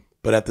 Mm-hmm.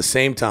 But at the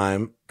same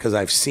time, because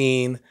I've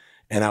seen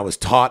and I was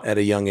taught at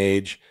a young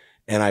age,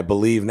 and I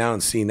believe now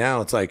and see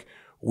now, it's like,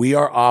 we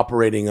are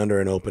operating under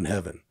an open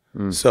heaven.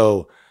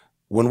 So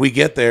when we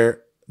get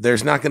there,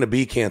 there's not going to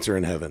be cancer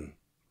in heaven.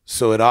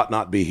 So it ought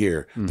not be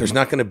here. There's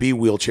not going to be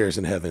wheelchairs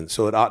in heaven.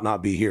 So it ought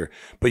not be here.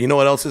 But you know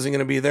what else isn't going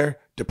to be there?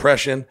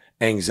 Depression,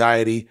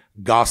 anxiety,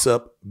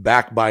 gossip,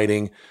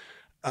 backbiting.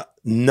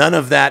 None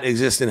of that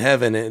exists in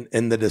heaven.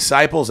 And the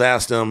disciples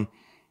asked him,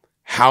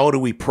 how do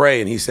we pray?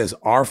 And he says,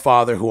 Our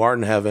Father who art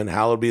in heaven,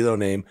 hallowed be thy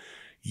name.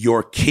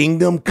 Your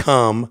kingdom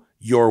come,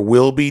 your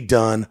will be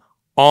done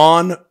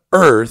on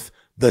earth,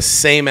 the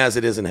same as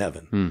it is in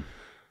heaven.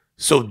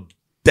 So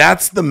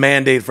that's the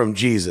mandate from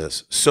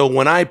Jesus. So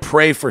when I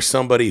pray for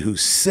somebody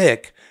who's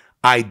sick,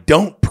 I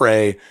don't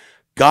pray,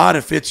 God,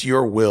 if it's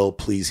your will,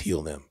 please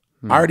heal them.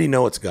 I already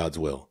know it's God's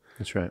will.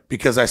 That's right.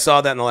 Because I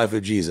saw that in the life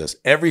of Jesus.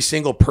 Every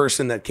single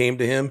person that came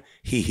to him,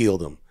 he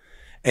healed them.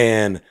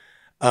 And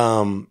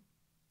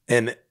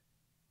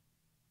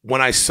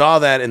when I saw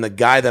that in the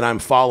guy that I'm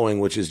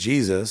following, which is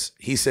Jesus,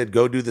 he said,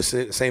 go do the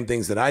same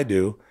things that I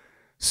do.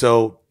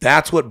 So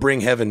that's what bring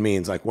heaven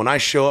means. Like, when I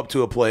show up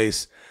to a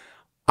place,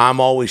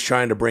 I'm always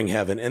trying to bring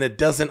heaven. And it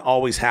doesn't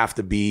always have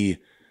to be,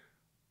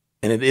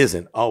 and it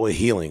isn't always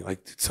healing.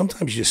 Like,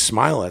 sometimes you just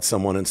smile at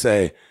someone and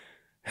say,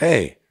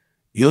 hey,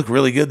 you look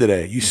really good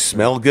today. You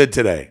smell good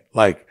today.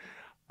 Like,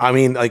 I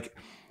mean, like,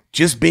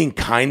 just being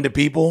kind to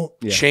people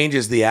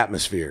changes the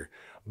atmosphere.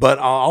 But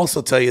I'll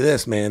also tell you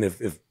this, man,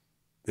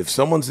 if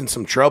someone's in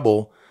some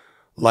trouble,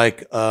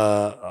 like,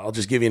 I'll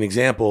just give you an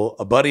example.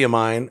 A buddy of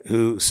mine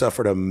who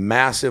suffered a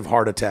massive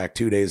heart attack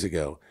 2 days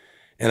ago,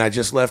 and I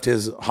just left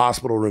his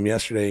hospital room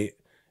yesterday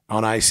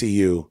on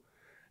ICU.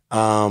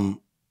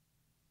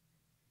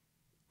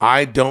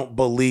 I don't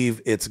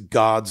believe it's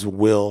God's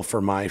will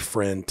for my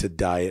friend to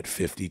die at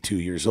 52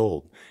 years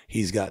old.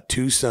 He's got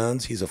 2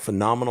 sons. He's a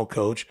phenomenal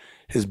coach.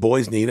 His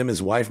boys need him.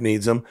 His wife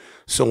needs him.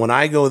 So when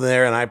I go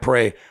there and I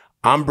pray,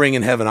 I'm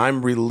bringing heaven.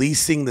 I'm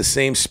releasing the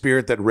same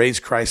spirit that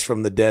raised Christ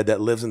from the dead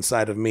that lives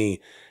inside of me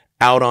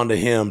out onto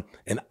him.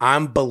 And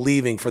I'm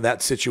believing for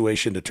that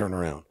situation to turn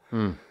around.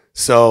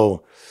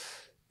 So,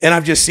 and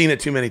I've just seen it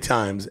too many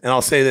times. And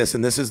I'll say this,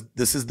 and this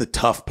is the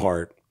tough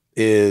part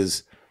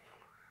is,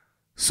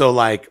 so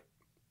like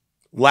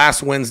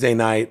last Wednesday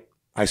night,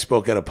 I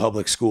spoke at a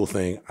public school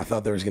thing. I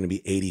thought there was going to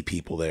be 80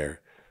 people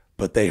there.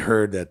 But they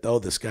heard that,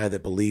 this guy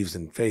that believes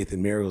in faith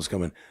and miracles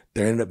coming,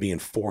 there ended up being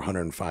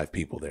 405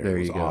 people there. It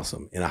was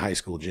awesome in a high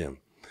school gym.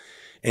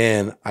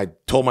 And I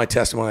told my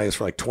testimony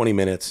for like 20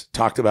 minutes,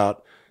 talked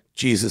about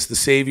Jesus the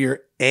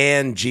Savior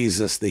and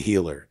Jesus the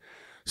Healer.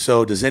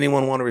 So does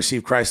anyone want to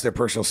receive Christ, their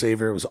personal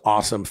Savior? It was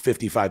awesome.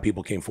 55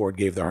 people came forward,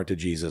 gave their heart to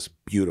Jesus.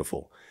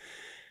 Beautiful.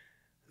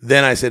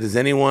 Then I said, does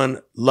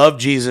anyone love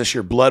Jesus?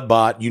 You're blood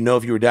bought. You know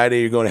if you were to die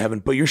today, you're going to heaven,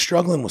 but you're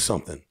struggling with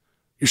something.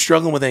 You're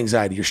struggling with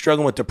anxiety. You're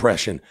struggling with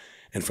depression.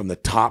 And from the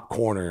top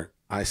corner,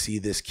 I see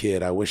this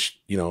kid. I wish,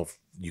 you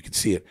could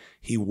see it.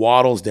 He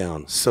waddles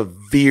down,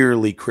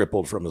 severely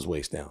crippled from his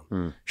waist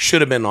down.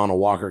 Should have been on a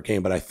walker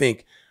cane, but I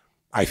think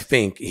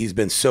he's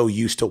been so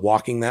used to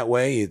walking that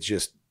way. It's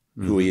just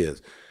who he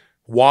is.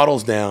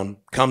 Waddles down,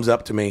 comes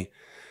up to me.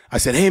 I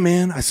said, hey,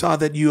 man, I saw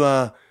that you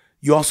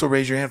also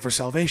raised your hand for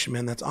salvation,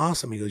 man. That's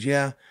awesome. He goes,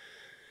 yeah.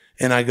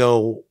 And I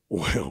go,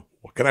 well,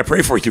 what can I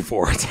pray for you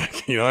for? It's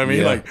like, you know what I mean?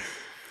 Yeah. Like,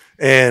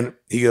 and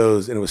he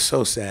goes, and it was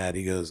so sad.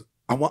 He goes,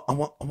 I want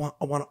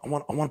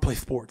to play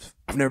sports.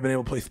 I've never been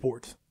able to play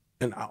sports,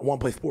 and I want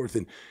to play sports.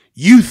 And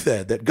you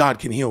said that God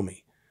can heal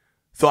me,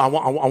 so I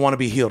want to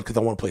be healed because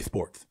I want to play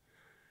sports.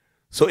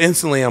 So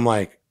instantly, I'm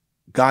like,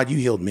 God, you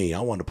healed me.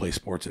 I wanted to play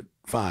sports at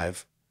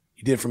 5.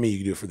 You did it for me. You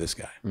can do it for this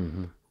guy.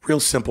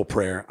 Real simple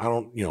prayer. I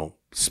don't,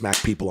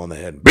 smack people on the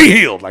head and be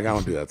healed. Like, I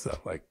don't do that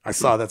stuff. Like, I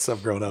saw that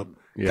stuff growing up.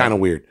 Kind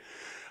of weird.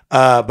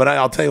 But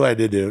I'll tell you what I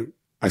did do.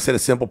 I said a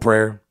simple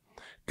prayer.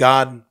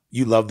 God,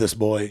 you love this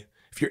boy.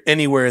 if you're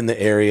anywhere in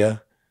the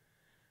area,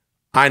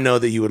 I know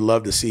that you would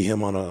love to see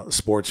him on a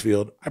sports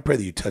field. I pray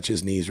that you touch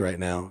his knees right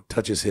now,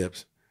 touch his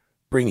hips,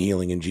 bring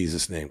healing in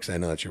Jesus' name, because I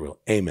know that's your will.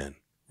 Amen.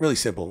 Really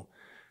simple.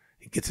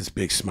 He gets this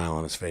big smile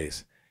on his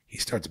face. He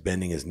starts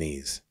bending his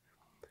knees,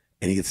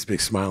 and he gets this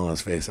big smile on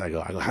his face. I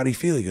go, how do you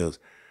feel? He goes,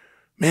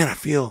 man, I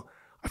feel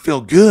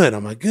good.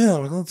 I'm like, good.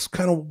 I'm like, let's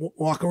kind of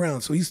walk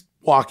around. So he's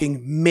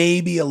walking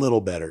maybe a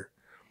little better.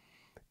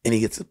 And he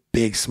gets a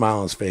big smile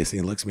on his face,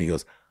 and he looks at me. He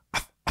goes,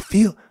 I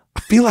feel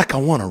like I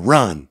want to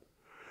run.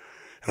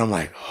 And I'm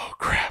like, oh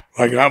crap!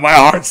 Like my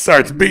heart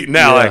starts beating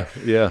now.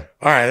 Yeah.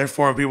 All right, there's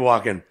 400 people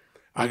walking.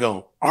 I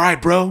go, all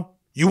right, bro,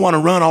 you want to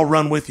run? I'll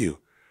run with you.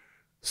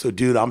 So,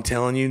 dude, I'm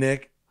telling you,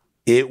 Nick,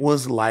 it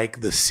was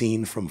like the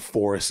scene from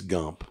Forrest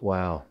Gump.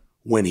 Wow.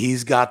 When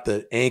he's got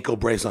the ankle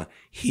brace on,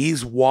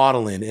 he's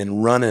waddling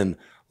and running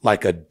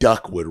like a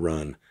duck would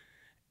run.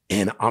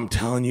 And I'm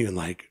telling you, in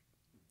like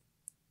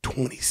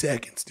 20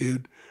 seconds,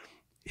 dude,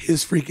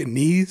 his freaking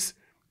knees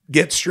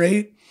get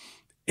straight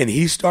and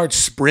he starts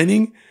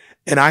sprinting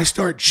and I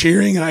start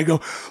cheering and I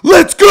go,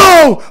 let's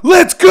go,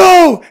 let's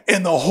go.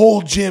 And the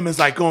whole gym is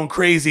like going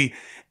crazy.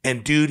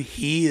 And dude,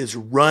 he is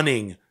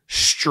running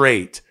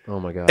straight. Oh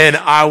my God. And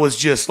I was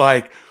just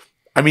like,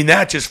 I mean,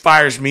 that just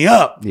fires me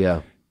up.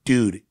 Yeah.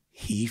 Dude,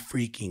 he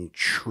freaking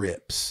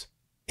trips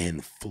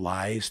and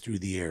flies through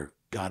the air.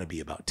 Gotta be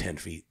about 10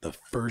 feet. The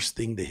first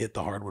thing to hit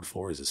the hardwood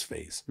floor is his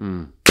face.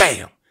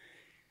 Bam!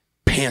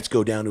 Pants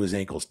go down to his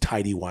ankles,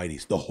 tighty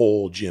whities, the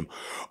whole gym.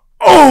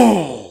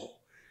 Oh!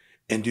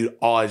 And dude,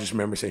 all I just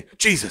remember saying,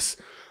 Jesus!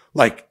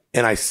 Like,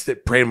 and I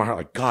pray in my heart,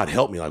 like, God,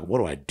 help me. Like, what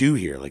do I do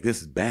here? Like,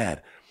 this is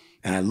bad.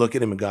 And I look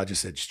at him and God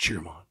just said, just cheer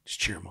him on. Just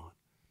cheer him on.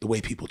 The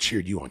way people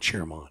cheered you on,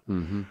 cheer him on.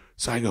 Mm-hmm.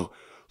 So I go,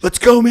 let's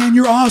go, man.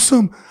 You're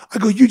awesome. I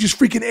go, you just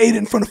freaking ate it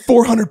in front of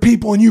 400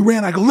 people and you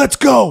ran. I go, let's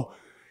go.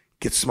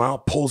 Gets a smile,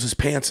 pulls his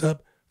pants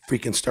up,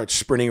 freaking starts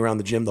sprinting around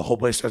the gym. The whole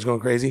place starts going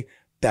crazy.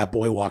 That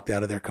boy walked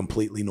out of there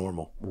completely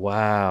normal.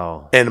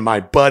 Wow. And my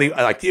buddy,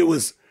 like, it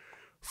was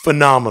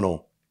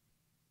phenomenal.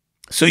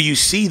 So you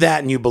see that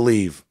and you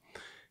believe.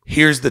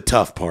 Here's the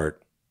tough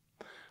part.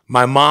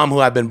 My mom, who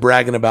I've been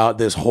bragging about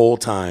this whole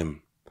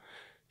time,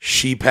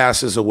 she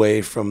passes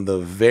away from the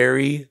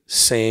very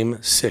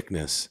same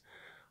sickness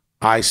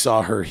I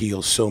saw her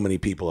heal so many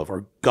people of,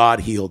 or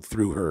God healed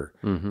through her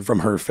from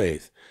her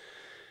faith.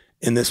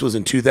 And this was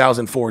in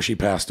 2004 she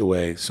passed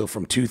away. So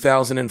from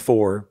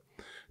 2004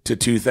 to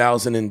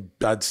 2000 and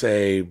I'd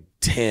say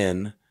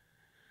 10,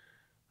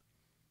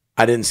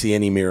 I didn't see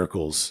any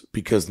miracles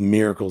because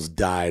miracles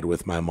died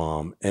with my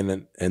mom.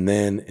 And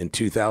then in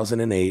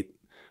 2008,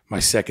 my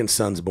second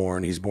son's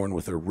born. He's born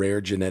with a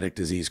rare genetic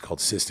disease called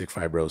cystic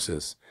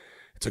fibrosis.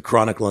 It's a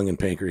chronic lung and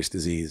pancreas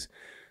disease.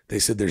 They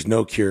said there's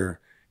no cure.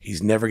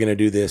 He's never going to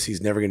do this.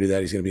 He's never going to do that.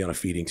 He's going to be on a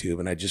feeding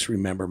tube. And I just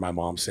remember my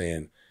mom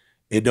saying,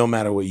 it don't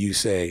matter what you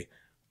say,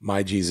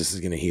 my Jesus is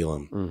going to heal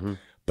him. Mm-hmm.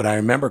 But I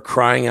remember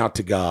crying out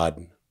to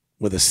God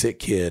with a sick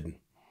kid.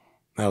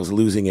 I was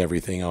losing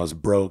everything. I was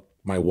broke.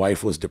 My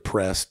wife was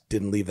depressed,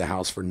 didn't leave the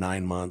house for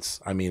 9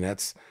 months. I mean,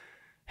 that's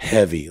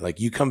heavy. Like,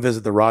 you come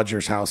visit the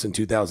Rogers house in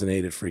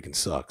 2008, it freaking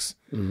sucks.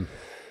 Mm.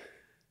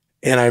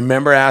 And I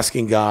remember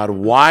asking God,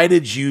 why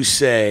did you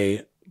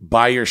say,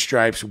 by your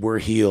stripes we're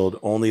healed,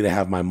 only to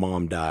have my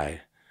mom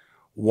die?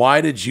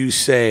 Why did you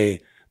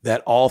say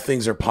that all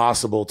things are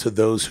possible to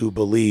those who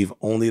believe,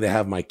 only to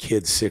have my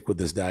kids sick with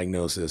this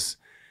diagnosis?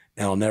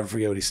 And I'll never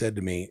forget what he said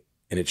to me,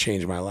 and it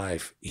changed my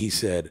life. He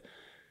said,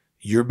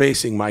 you're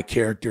basing my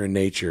character and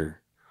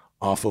nature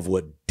off of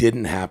what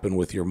didn't happen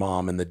with your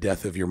mom and the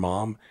death of your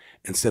mom,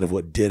 instead of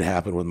what did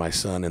happen with my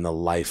son and the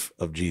life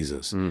of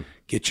Jesus.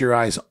 Get your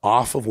eyes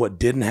off of what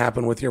didn't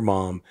happen with your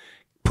mom,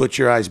 put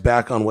your eyes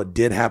back on what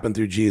did happen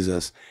through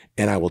Jesus,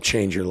 and I will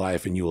change your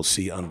life and you will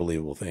see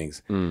unbelievable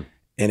things. And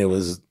it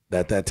was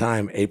at that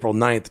time, April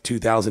 9th,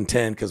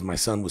 2010, because my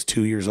son was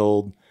 2 years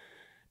old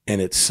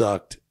and it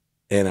sucked.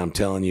 And I'm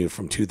telling you,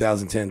 from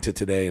 2010 to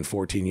today, in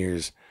 14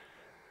 years,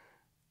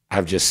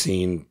 I've just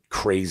seen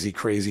crazy,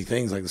 crazy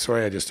things like the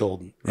story I just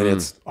told. And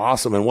it's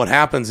awesome. And what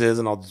happens is,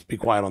 and I'll just be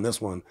quiet on this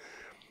one,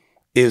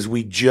 is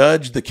we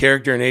judge the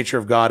character and nature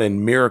of God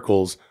and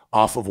miracles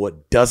off of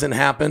what doesn't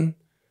happen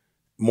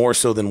more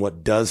so than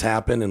what does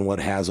happen and what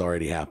has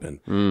already happened.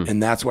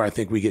 And that's where I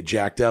think we get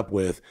jacked up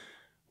with,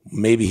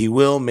 maybe he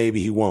will,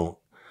 maybe he won't.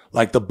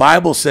 Like the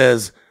Bible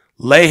says,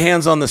 lay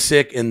hands on the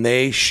sick and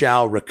they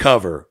shall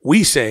recover.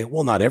 We say,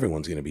 well, not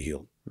everyone's going to be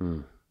healed.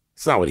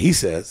 It's not what he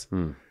says.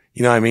 You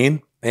know what I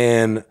mean?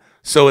 And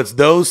so it's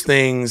those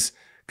things,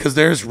 because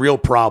there's real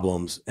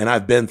problems, and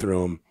I've been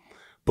through them,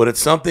 but it's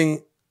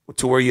something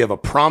to where you have a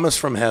promise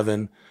from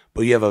heaven,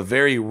 but you have a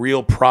very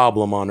real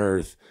problem on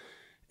earth.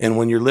 And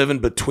when you're living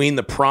between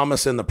the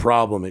promise and the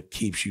problem, it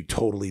keeps you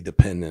totally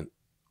dependent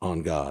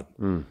on God.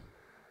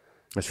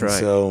 That's right. And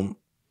so,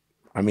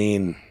 I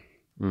mean,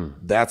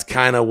 that's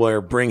kind of where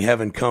Bring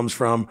Heaven comes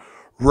from.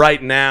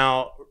 Right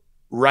now,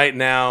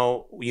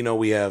 you know,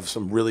 we have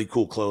some really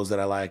cool clothes that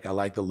I like. I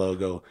like the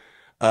logo.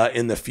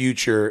 In the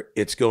future,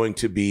 it's going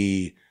to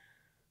be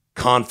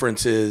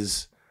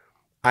conferences.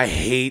 I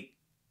hate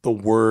the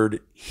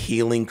word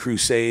healing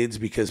crusades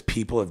because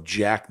people have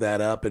jacked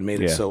that up and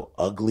made it so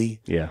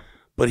ugly. Yeah.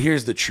 But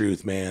here's the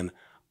truth, man.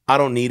 I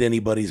don't need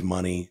anybody's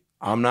money.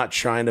 I'm not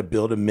trying to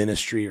build a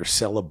ministry or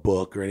sell a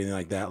book or anything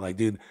like that. Like,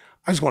 dude,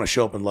 I just want to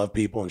show up and love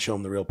people and show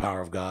them the real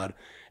power of God.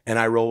 And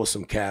I roll with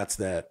some cats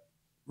that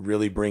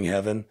really bring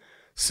heaven.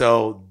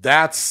 So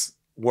that's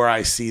where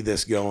I see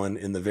this going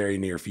in the very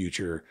near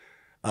future,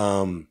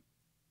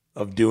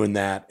 of doing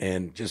that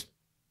and just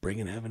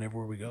bringing heaven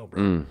everywhere we go,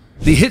 bro.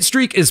 The Hit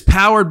Streak is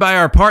powered by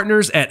our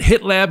partners at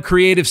HitLab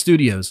Creative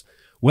Studios.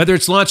 Whether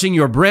it's launching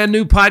your brand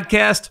new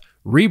podcast,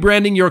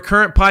 rebranding your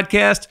current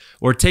podcast,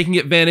 or taking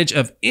advantage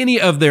of any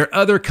of their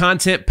other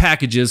content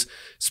packages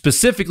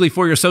specifically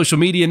for your social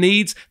media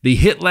needs, the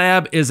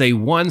HitLab is a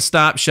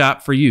one-stop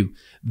shop for you.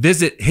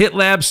 Visit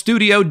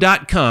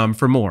hitlabstudio.com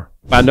for more.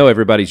 I know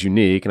everybody's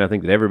unique, and I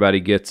think that everybody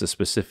gets a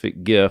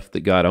specific gift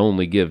that God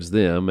only gives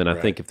them. And I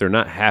think if they're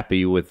not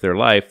happy with their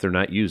life, they're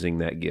not using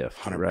that gift,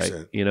 100%.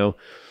 right? You know,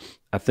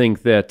 I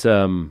think that,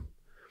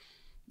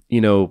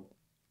 you know,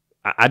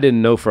 I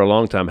didn't know for a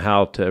long time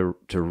how to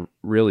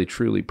really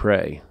truly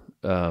pray.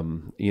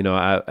 You know,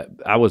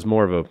 I was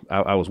more of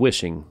I was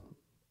wishing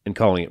and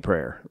calling it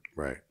prayer.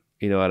 Right.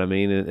 You know what I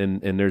mean?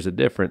 And there's a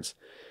difference.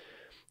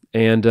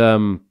 And,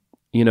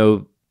 you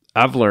know,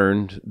 I've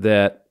learned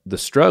that the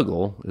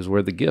struggle is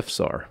where the gifts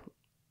are.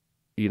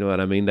 You know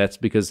what I mean? That's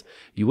because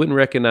you wouldn't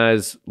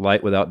recognize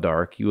light without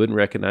dark. You wouldn't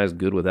recognize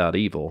good without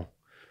evil.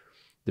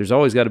 There's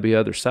always got to be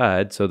other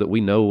side so that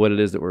we know what it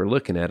is that we're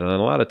looking at. And a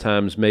lot of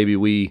times maybe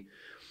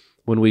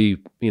when we,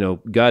 you know,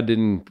 God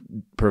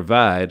didn't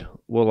provide,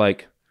 well,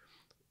 like,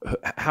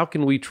 how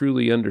can we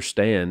truly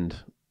understand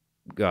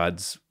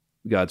God's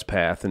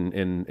path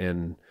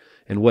and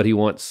what he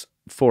wants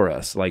for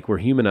us? Like, we're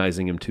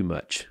humanizing him too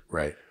much.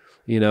 Right.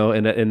 You know,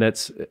 and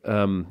that's,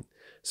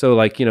 so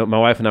like, you know, my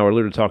wife and I were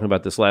literally talking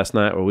about this last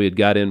night where we had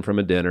got in from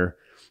a dinner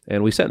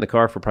and we sat in the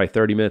car for probably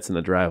 30 minutes in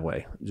the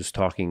driveway, just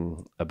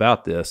talking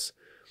about this.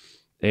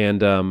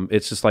 And,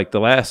 it's just like the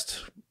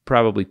last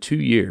probably 2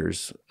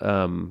 years,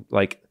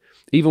 like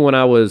even when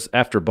I was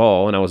after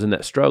ball and I was in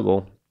that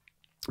struggle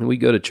and we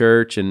go to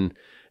church and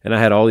I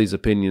had all these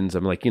opinions.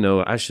 I'm like, you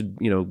know, I should,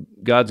 you know,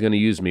 God's going to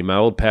use me. My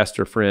old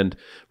pastor friend,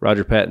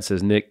 Roger Patton,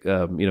 says, Nick,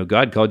 you know,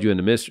 God called you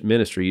into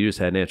ministry. You just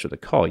hadn't answered the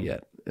call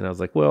yet. And I was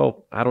like,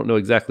 well, I don't know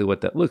exactly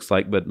what that looks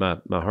like, but my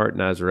heart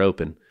and eyes are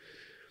open.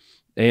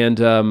 And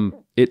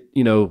it,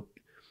 you know,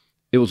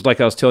 it was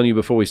like I was telling you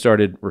before we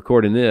started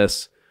recording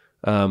this,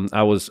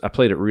 I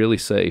played it really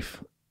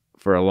safe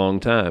for a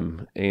long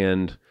time.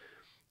 And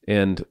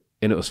it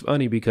was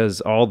funny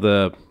because all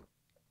the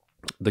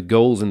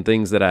goals and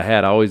things that I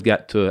had, I always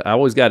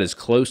got as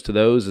close to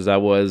those as I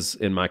was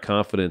in my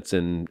confidence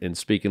in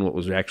speaking what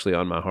was actually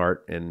on my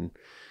heart. And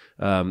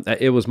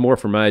it was more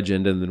for my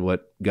agenda than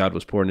what God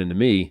was pouring into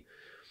me.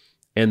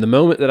 And the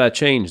moment that I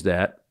changed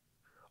that,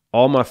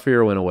 all my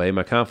fear went away.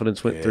 My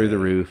confidence went through the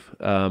roof.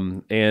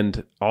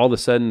 And all of a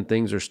sudden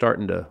things are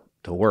starting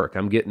to work.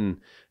 I'm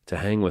getting to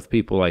hang with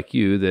people like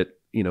you that,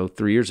 you know,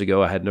 3 years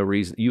ago I had no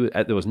reason.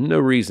 There was no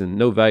reason,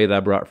 no value that I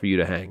brought for you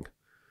to hang.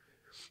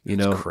 You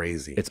know,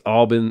 crazy. It's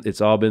all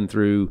been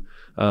through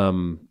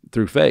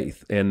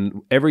faith,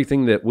 and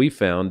everything that we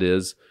found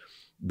is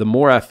the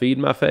more I feed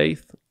my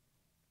faith,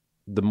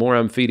 the more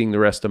I'm feeding the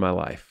rest of my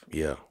life.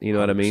 Yeah, you know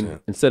 100%. What I mean.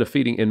 Instead of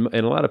feeding, and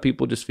a lot of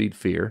people just feed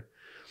fear.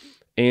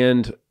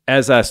 And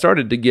as I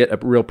started to get a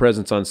real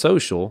presence on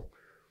social,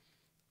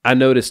 I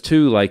noticed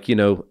too, like, you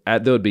know,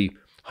 there would be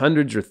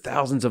hundreds or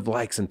thousands of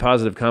likes and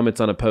positive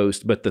comments on a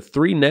post, but the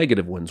 3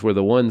 negative ones were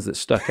the ones that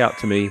stuck out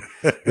to me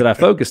that I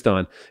focused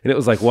on. And it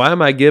was like, why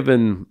am I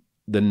giving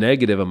the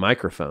negative a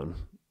microphone?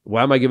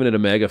 Why am I giving it a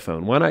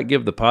megaphone? Why not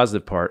give the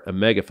positive part a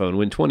megaphone?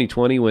 When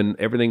 2020, when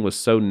everything was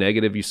so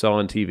negative you saw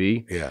on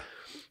TV,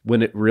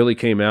 when it really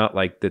came out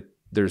like that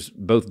there's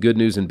both good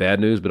news and bad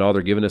news, but all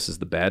they're giving us is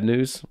the bad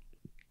news.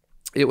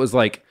 It was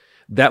like,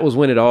 that was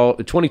when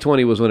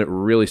 2020 was when it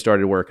really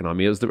started working on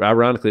me.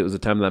 Ironically, it was the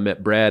time that I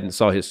met Brad and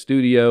saw his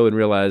studio and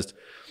realized,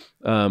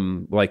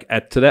 to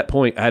that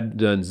point, I had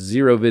done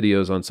 0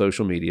 videos on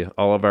social media.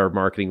 All of our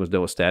marketing was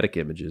done with static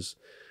images.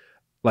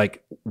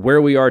 Like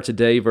where we are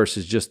today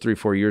versus just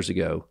 3-4 years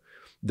ago,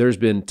 there's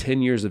been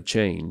 10 years of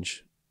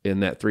change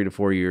in that 3 to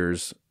 4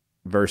 years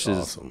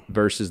versus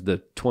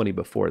the 20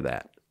 before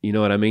that. You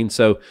know what I mean?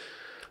 So,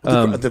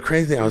 the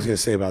crazy thing I was going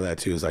to say about that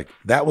too is like,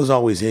 that was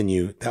always in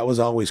you. That was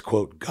always,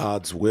 quote,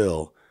 God's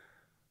will.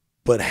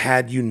 But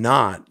had you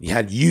not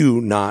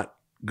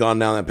gone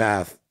down that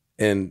path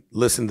and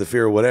listened to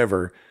fear or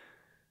whatever,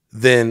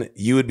 then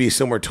you would be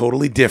somewhere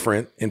totally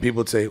different. And people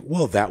would say,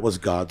 well, that was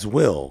God's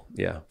will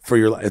for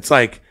your life. It's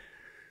like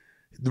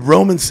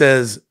Romans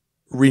says,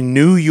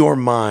 renew your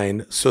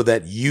mind so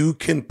that you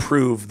can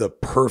prove the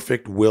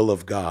perfect will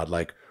of God.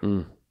 Like,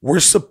 we're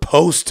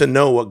supposed to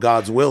know what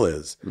God's will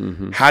is.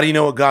 Mm-hmm. How do you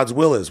know what God's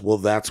will is? Well,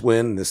 that's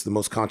when, this is the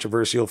most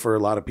controversial for a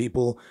lot of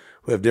people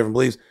who have different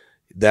beliefs,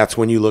 that's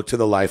when you look to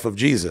the life of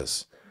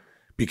Jesus.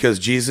 Because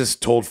Jesus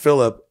told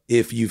Philip,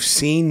 if you've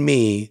seen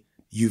me,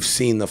 you've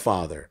seen the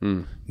Father.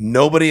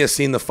 Nobody has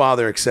seen the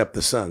Father except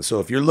the Son. So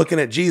if you're looking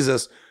at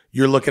Jesus,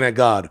 you're looking at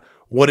God.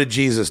 What did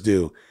Jesus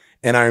do?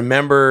 And I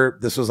remember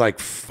this was like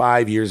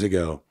 5 years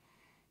ago.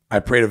 I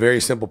prayed a very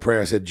simple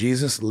prayer. I said,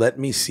 Jesus, let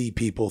me see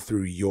people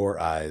through your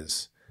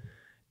eyes.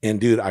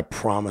 And dude, I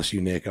promise you,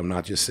 Nick, I'm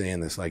not just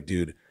saying this. Like,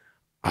 dude,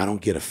 I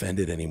don't get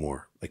offended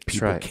anymore. Like,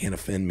 people can't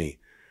offend me.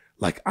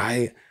 Like,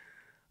 I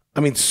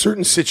mean,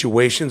 certain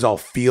situations I'll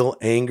feel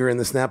anger and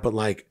this and that, but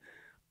like,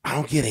 I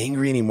don't get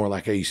angry anymore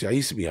like I used to. I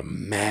used to be a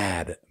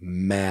mad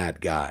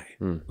guy.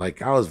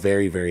 Like, I was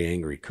very, very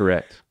angry.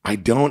 Correct. I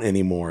don't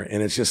anymore.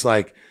 And it's just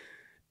like,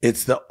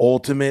 it's the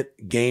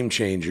ultimate game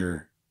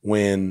changer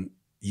when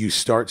you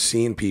start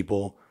seeing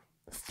people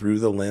through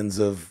the lens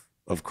of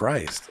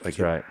Christ. Like, That's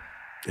right.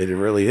 It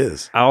really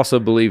is. I also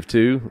believe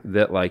too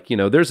that, like, you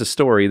know, there's a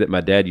story that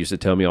my dad used to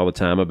tell me all the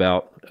time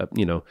about,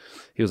 you know,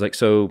 he was like,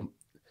 so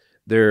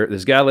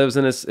this guy lives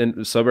in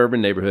a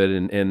suburban neighborhood,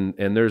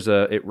 and there's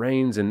it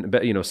rains, and,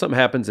 you know, something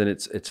happens and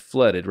it's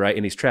flooded, right?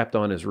 And he's trapped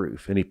on his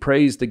roof, and he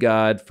prays to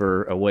God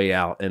for a way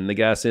out. And the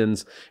guy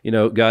sends, you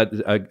know,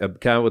 God, a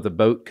guy with a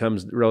boat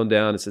comes rolling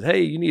down and says,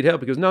 hey, you need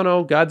help? He goes,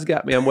 no, God's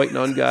got me. I'm waiting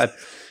on God.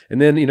 And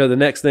then, you know, the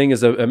next thing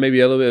is maybe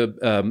a little bit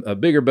a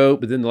bigger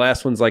boat, but then the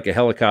last one's like a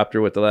helicopter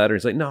with the ladder.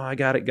 He's like, no, I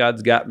got it.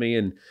 God's got me.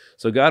 And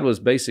so God was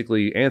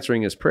basically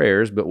answering his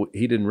prayers, but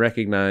he didn't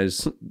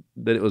recognize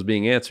that it was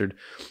being answered.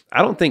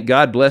 I don't think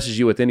God blesses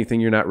you with anything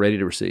you're not ready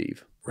to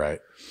receive. Right.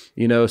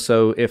 You know,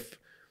 so if,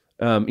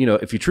 you know,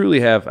 if you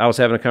truly have, I was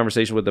having a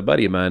conversation with a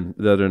buddy of mine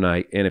the other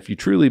night, and if you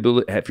truly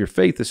believe, if your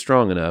faith is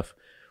strong enough,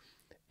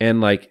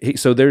 and like,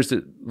 so there's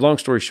long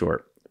story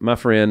short, my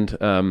friend,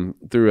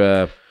 through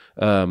a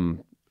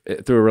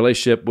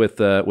relationship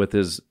with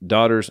his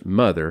daughter's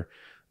mother,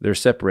 they're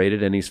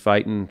separated, and he's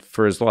fighting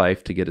for his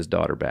life to get his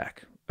daughter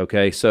back.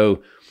 Okay.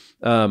 So,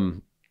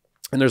 and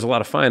there's a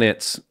lot of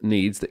finance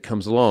needs that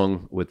comes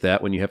along with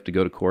that when you have to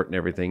go to court and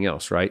everything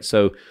else. Right.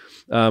 So,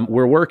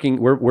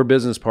 we're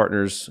business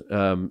partners,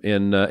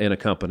 in a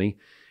company,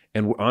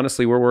 and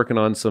honestly, we're working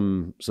on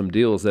some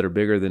deals that are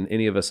bigger than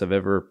any of us have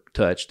ever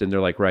touched. And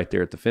they're like right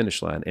there at the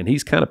finish line. And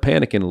he's kind of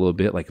panicking a little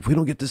bit. Like, if we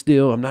don't get this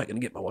deal, I'm not going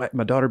to get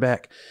my daughter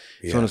back,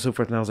 so on and so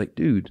forth. And I was like,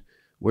 dude,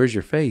 where's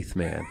your faith,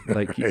 man?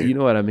 Like, you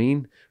know what I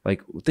mean?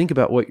 Like, think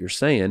about what you're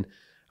saying.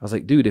 I was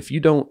like, dude, if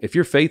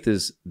your faith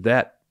is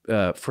that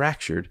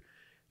fractured,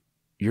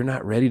 you're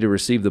not ready to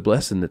receive the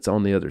blessing that's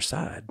on the other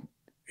side.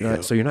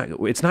 Right? So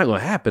it's not going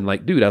to happen.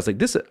 Like, dude, I was like,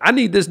 I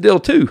need this deal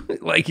too.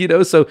 Like, you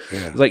know, so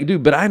like,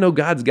 dude, but I know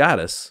God's got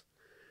us,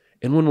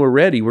 and when we're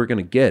ready, we're going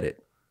to get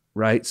it.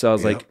 Right. So I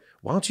was like,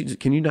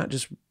 can you not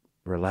just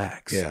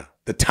relax? Yeah.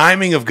 The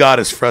timing of God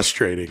is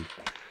frustrating,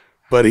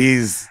 but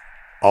he's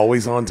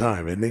always on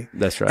time, isn't he?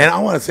 That's right. And I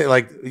want to say,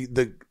 like,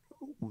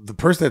 the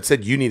person that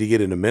said you need to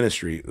get into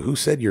ministry, who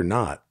said you're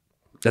not?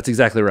 That's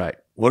exactly right.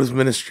 What is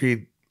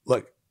ministry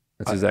like?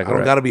 That's exactly I don't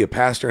right. got to be a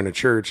pastor in a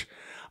church.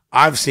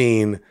 I've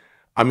seen,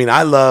 I mean,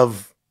 I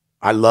love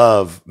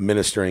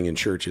ministering in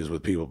churches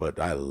with people, but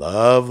I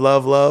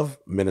love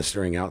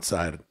ministering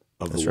outside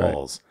of the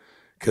walls,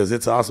 because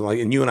it's awesome. Like,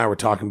 and you and I were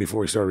talking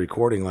before we started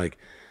recording, like,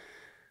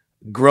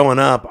 growing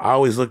up, I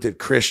always looked at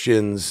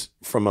Christians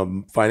from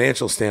a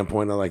financial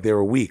standpoint, like they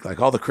were weak.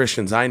 Like, all the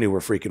Christians I knew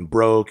were freaking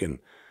broke, and,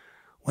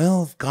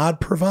 well, if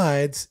God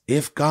provides,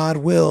 if God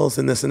wills,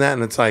 and this and that.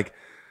 And it's like,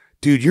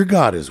 dude, your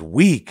God is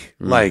weak.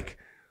 Like,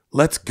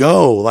 let's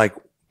go. Like,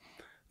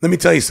 let me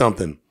tell you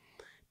something.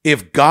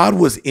 If God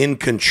was in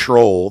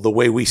control the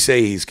way we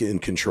say he's in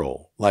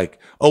control, like,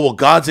 oh, well,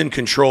 God's in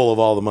control of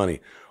all the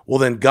money. Well,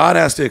 then God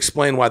has to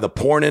explain why the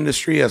porn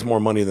industry has more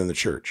money than the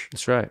church.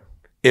 That's right.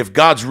 If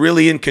God's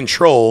really in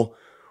control,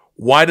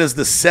 why does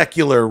the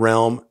secular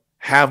realm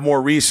have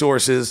more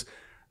resources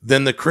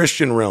than the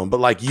Christian realm? But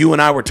like you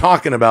and I were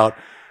talking about,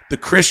 the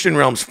Christian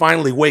realm's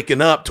finally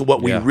waking up to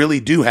what we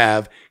really do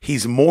have.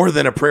 He's more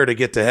than a prayer to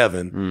get to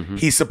heaven.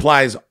 He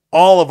supplies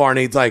all of our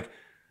needs. Like,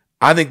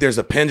 I think there's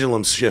a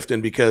pendulum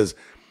shifting, because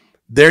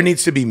there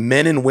needs to be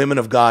men and women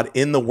of God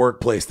in the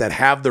workplace that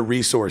have the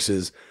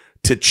resources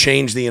to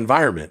change the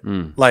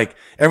environment. Like,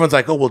 everyone's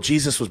like, oh, well,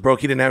 Jesus was broke.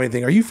 He didn't have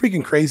anything. Are you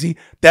freaking crazy?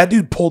 That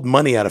dude pulled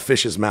money out of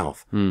fish's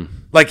mouth.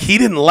 Like, he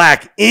didn't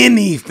lack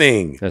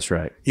anything. That's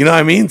right. You know what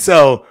I mean?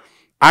 So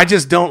I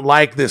just don't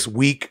like this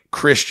weak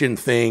Christian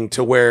thing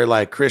to where,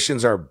 like,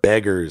 Christians are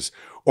beggars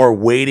or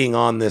waiting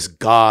on this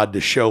God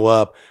to show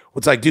up.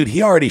 It's like, dude,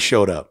 he already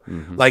showed up.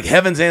 Like,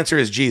 heaven's answer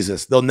is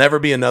Jesus. There'll never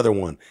be another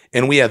one.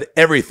 And we have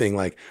everything.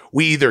 Like,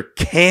 we either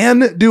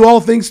can do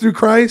all things through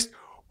Christ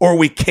or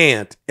we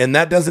can't. And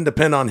that doesn't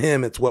depend on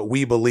him. It's what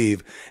we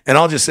believe. And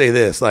I'll just say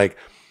this, like,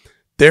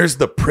 there's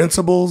the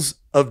principles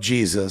of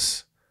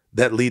Jesus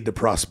that lead to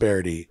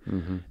prosperity.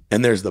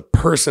 And there's the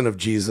person of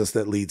Jesus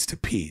that leads to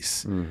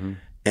peace.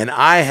 And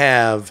I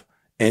have,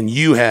 and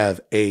you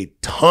have, a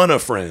ton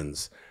of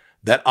friends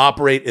that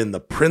operate in the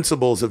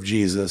principles of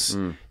Jesus,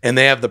 and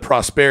they have the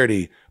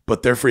prosperity,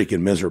 but they're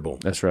freaking miserable.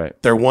 That's right.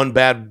 They're one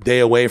bad day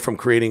away from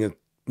having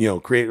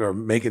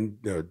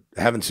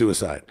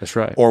suicide. That's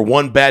right. Or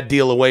one bad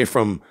deal away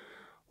from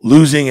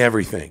losing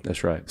everything.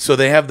 That's right. So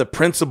they have the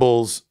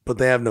principles, but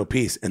they have no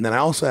peace. And then I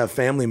also have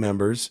family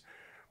members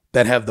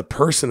that have the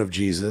person of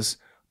Jesus,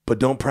 but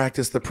don't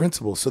practice the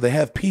principles. So they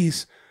have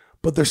peace,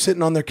 but they're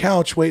sitting on their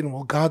couch waiting,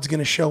 well, God's going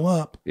to show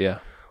up. Yeah.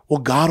 Well,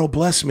 God will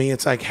bless me.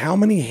 It's like, how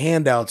many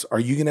handouts are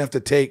you going to have to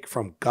take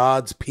from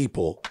God's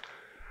people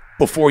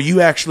before you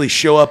actually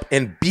show up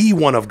and be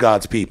one of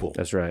God's people?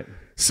 That's right.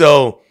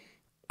 So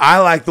I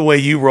like the way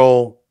you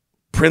roll,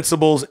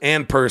 principles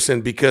and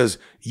person, because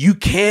you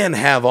can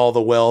have all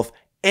the wealth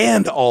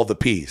and all the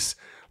peace.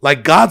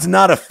 Like, God's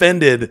not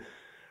offended.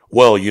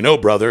 Well, you know,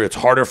 brother, it's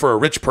harder for a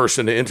rich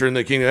person to enter in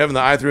the kingdom of heaven,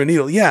 the eye through a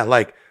needle. Yeah,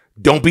 like,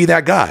 don't be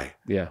that guy.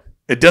 Yeah.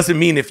 It doesn't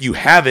mean if you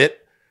have it,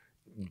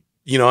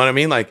 you know what I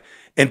mean? Like,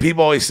 and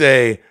people always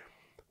say,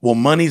 well,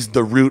 money's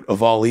the root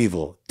of all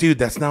evil. Dude,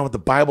 that's not what the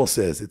Bible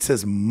says. It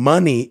says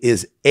money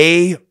is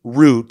a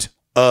root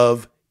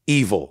of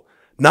evil,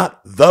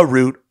 not the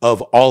root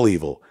of all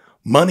evil.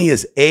 Money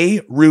is a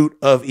root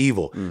of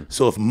evil.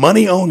 So if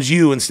money owns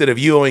you instead of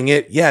you owing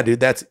it, yeah, dude,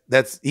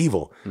 that's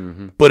evil.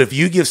 But if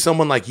you give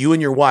someone like you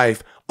and your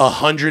wife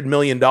 $100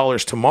 million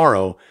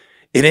tomorrow,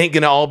 it ain't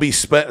going to all be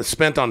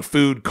spent on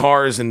food,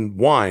 cars, and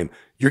wine.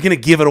 You're going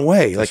to give it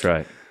away. That's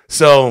right.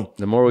 So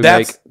the more we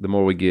make, the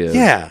more we give.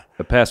 Yeah.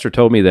 A pastor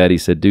told me that. He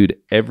said, dude,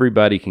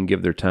 everybody can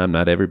give their time.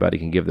 Not everybody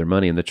can give their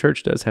money. And the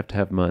church does have to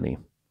have money.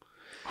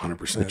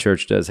 100%. The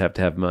church does have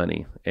to have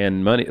money.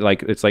 And money,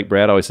 like, it's like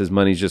Brad always says,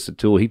 money's just a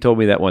tool. He told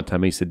me that one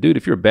time. He said, dude,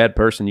 if you're a bad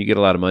person, you get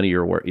a lot of money,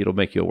 it'll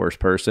make you a worse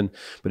person.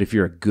 But if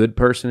you're a good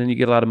person and you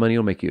get a lot of money,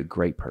 it'll make you a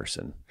great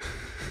person.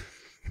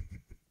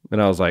 And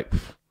I was like,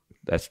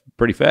 that's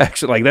pretty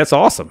factual. Like, that's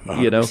awesome,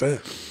 100%. you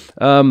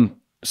know?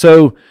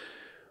 So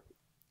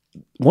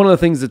one of the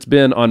things that's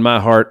been on my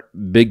heart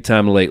big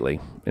time lately,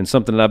 and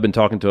something that I've been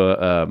talking to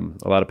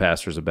a lot of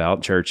pastors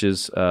about,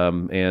 churches,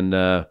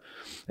 and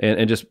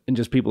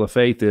just people of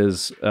faith,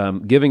 is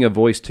giving a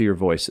voice to your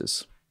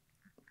voices,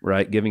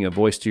 right? Giving a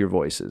voice to your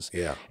voices.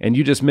 Yeah. And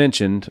you just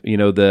mentioned, you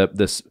know,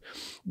 this.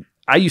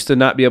 I used to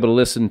not be able to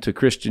listen to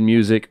Christian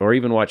music or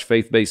even watch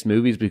faith-based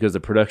movies because the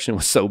production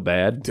was so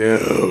bad.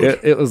 Dude.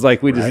 It was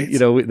like we just, you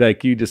know,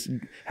 like you just,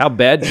 how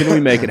bad can we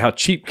make it? How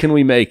cheap can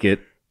we make it?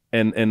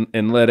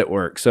 And let it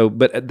work. So,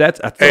 but that's,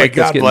 I feel like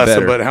that's God getting bless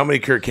better. him. But how many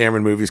Kirk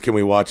Cameron movies can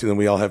we watch and then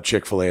we all have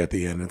Chick-fil-A at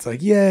the end? It's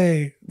like,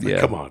 yay! It's like,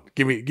 come on,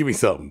 give me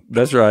something.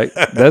 That's right.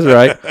 That's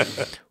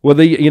right.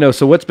 Well, you know,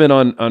 so what's been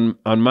on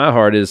my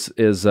heart is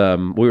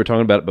we were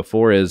talking about it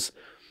before, is,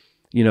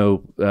 you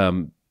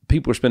know,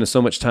 people are spending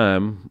so much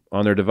time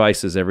on their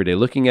devices every day,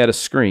 looking at a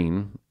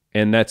screen,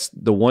 and that's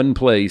the one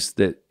place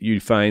that you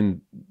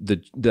find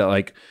the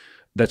like,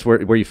 that's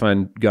where you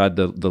find God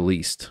the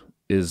least.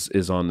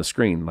 Is on the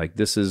screen. Like,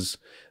 this is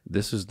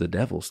the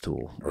devil's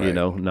tool, right. You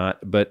know,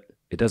 but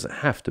it doesn't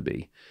have to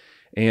be.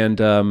 And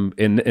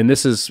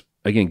this is,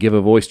 again, give a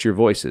voice to your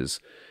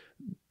voices.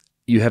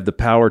 You have the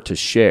power to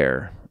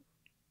share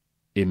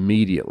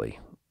immediately.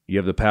 You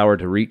have the power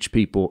to reach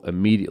people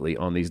immediately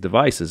on these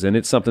devices. And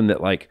it's something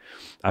that, like,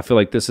 I feel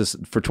like this is,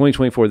 for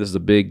 2024, this is a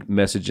big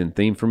message and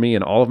theme for me.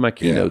 And all of my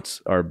keynotes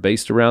are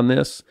based around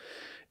this.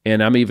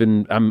 And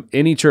I'm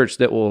any church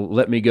that will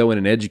let me go in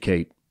and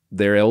educate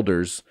their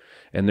elders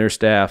and their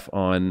staff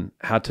on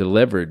how to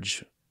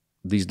leverage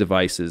these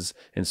devices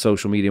and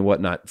social media and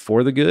whatnot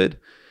for the good.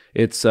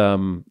 It's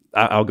I'll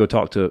go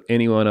talk to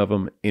any one of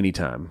them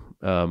anytime,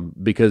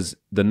 because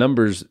the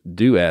numbers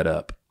do add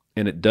up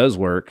and it does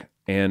work,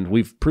 and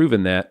we've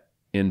proven that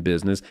in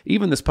business.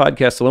 Even this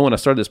podcast alone, when I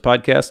started this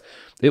podcast,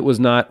 it was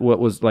not what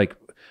was like.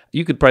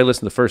 You could probably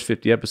listen to the first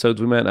 50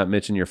 episodes. We might not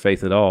mention your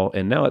faith at all.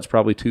 And now it's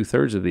probably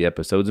 2/3 of the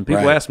episodes. And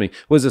people ask me,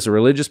 was this a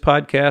religious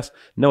podcast?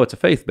 No, it's a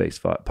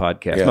faith-based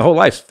podcast. Yeah. My whole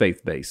life's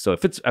faith-based. So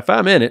if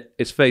I'm in it,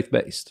 it's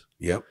faith-based.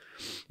 Yep.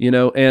 You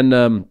know,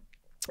 and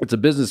it's a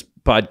business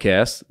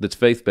podcast that's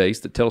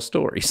faith-based that tells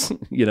stories.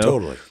 You know,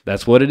 totally.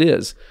 That's what it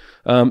is.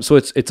 So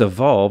it's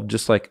evolved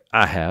just like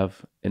I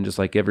have and just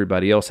like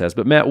everybody else has.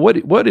 But Matt,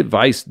 what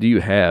advice do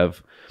you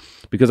have?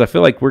 Because I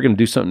feel like we're going to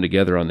do something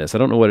together on this. I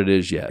don't know what it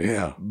is yet.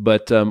 Yeah.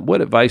 But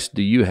what advice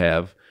do you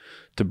have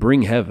to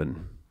bring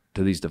heaven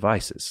to these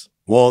devices?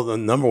 Well, the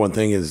number one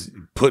thing is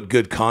put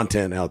good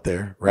content out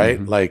there, right?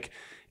 Mm-hmm. Like,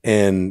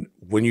 and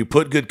when you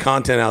put good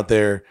content out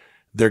there,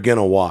 they're going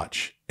to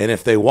watch. And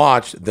if they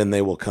watch, then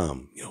they will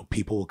come. You know,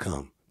 people will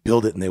come.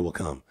 Build it and they will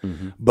come.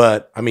 Mm-hmm.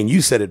 But, I mean,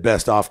 you said it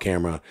best off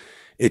camera.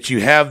 It's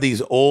you have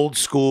these old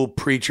school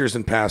preachers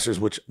and pastors,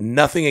 which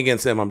nothing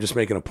against them. I'm just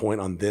making a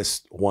point on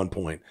this one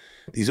point.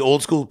 These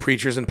old school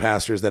preachers and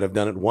pastors that have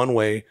done it one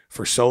way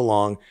for so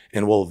long.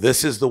 And, well,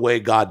 this is the way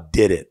God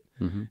did it.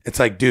 Mm-hmm. It's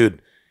like,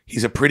 dude,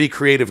 he's a pretty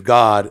creative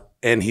God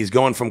and he's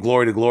going from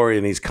glory to glory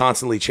and he's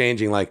constantly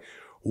changing. Like,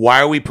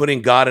 why are we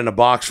putting God in a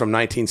box from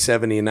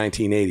 1970 and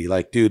 1980?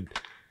 Like, dude,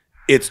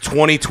 it's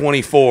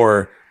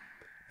 2024.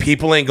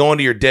 People ain't going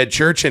to your dead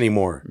church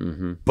anymore,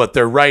 but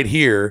they're right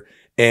here.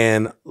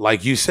 And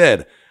like you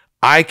said,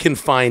 I can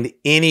find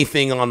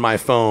anything on my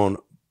phone,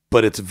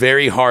 but it's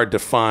very hard to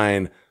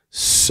find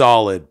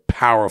solid,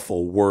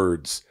 powerful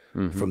words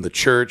from the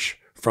church,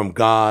 from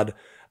God.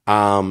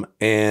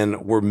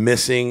 And we're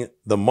missing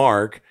the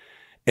mark.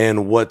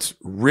 And what's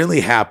really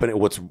happening,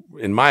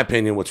 in my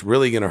opinion, what's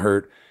really going to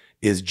hurt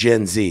is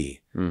Gen Z,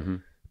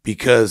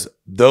 because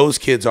those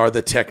kids are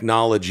the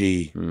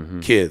technology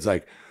kids.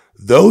 Like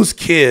those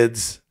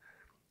kids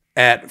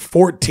at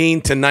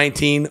 14 to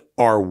 19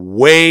 are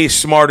way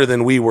smarter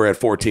than we were at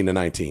 14 to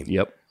 19.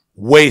 Yep.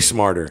 Way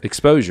smarter.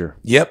 Exposure.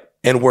 Yep.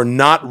 And we're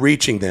not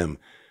reaching them.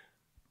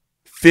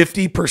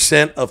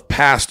 50% of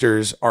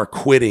pastors are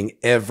quitting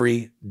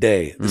every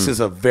day. This is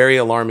a very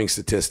alarming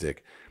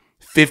statistic.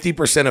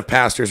 50% of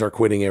pastors are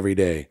quitting every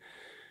day.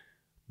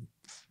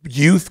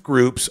 Youth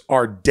groups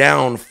are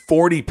down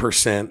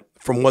 40%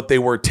 from what they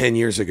were 10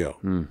 years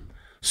ago.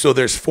 So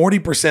there's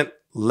 40%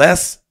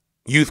 less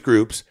youth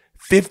groups,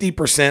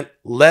 50%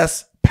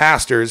 less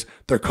pastors.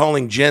 They're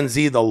calling Gen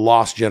Z the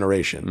lost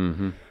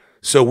generation.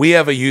 So we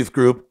have a youth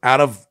group out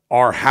of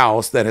our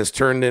house that has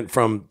turned it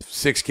from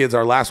 6 kids.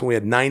 Our last one, we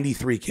had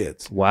 93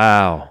 kids.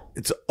 Wow.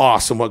 It's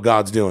awesome what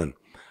God's doing.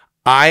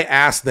 I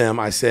asked them,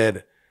 I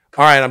said,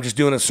 all right, I'm just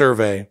doing a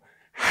survey.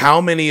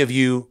 How many of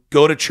you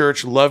go to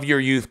church, love your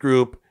youth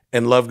group,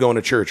 and love going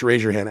to church?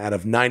 Raise your hand. Out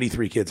of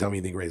 93 kids, how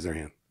many think raise their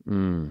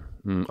hand?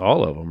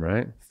 All of them,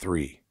 right?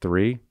 3.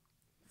 3?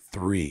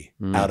 3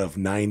 out of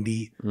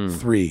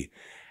 93.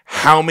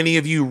 How many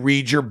of you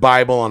read your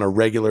Bible on a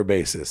regular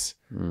basis?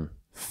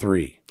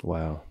 3.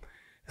 Wow.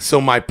 So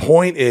my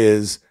point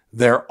is,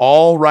 they're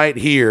all right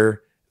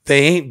here.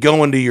 They ain't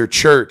going to your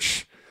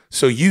church.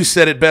 So you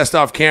said it best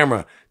off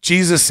camera.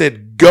 Jesus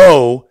said,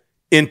 go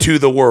into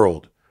the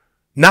world,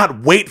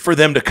 not wait for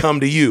them to come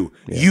to you.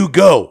 You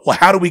go. Well,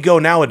 how do we go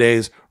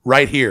nowadays?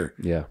 Right here.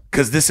 Yeah.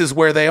 Because this is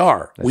where they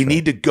are. We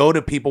need to go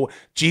to people.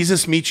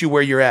 Jesus meets you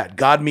where you're at.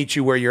 God meets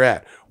you where you're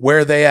at. Where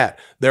are they at?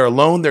 They're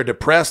alone. They're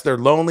depressed. They're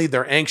lonely.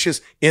 They're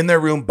anxious in their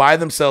room by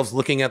themselves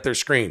looking at their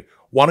screen.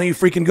 Why don't you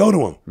freaking go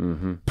to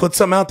them? Put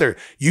something out there.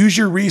 Use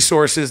your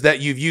resources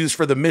that you've used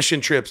for the mission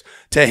trips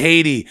to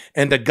Haiti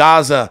and to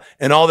Gaza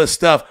and all this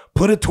stuff.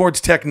 Put it towards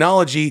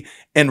technology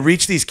and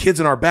reach these kids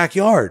in our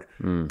backyard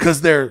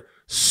because they're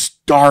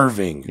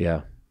starving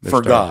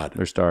for God.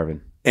 They're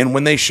starving. And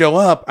when they show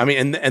up, I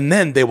mean, and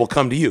then they will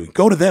come to you.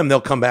 Go to them, they'll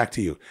come back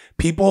to you.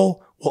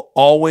 People will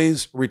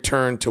always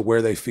return to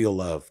where they feel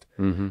loved.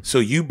 So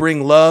you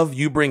bring love,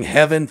 you bring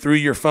heaven through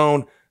your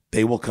phone,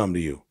 they will come to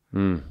you.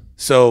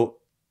 So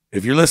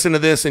if you're listening to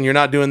this and you're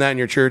not doing that in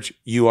your church,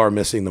 you are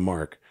missing the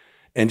mark.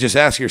 And just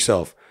ask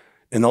yourself,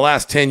 in the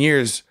last 10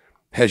 years,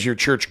 has your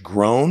church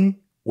grown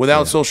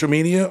without social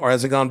media, or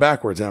has it gone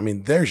backwards? I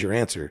mean, there's your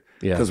answer,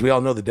 because we all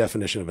know the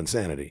definition of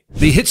insanity.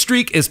 The Hit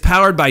Streak is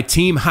powered by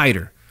Team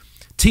Hyder.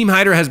 Team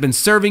Hyder has been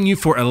serving you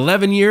for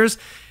 11 years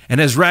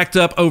and has racked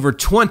up over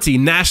 20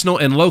 national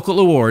and local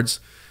awards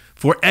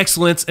for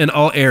excellence in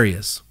all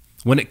areas.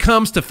 When it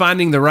comes to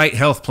finding the right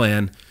health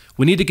plan,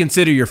 we need to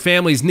consider your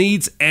family's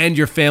needs and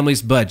your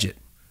family's budget.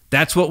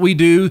 That's what we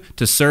do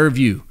to serve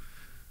you.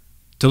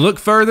 To look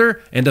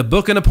further and to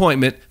book an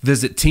appointment,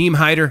 visit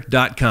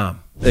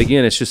teamhyder.com.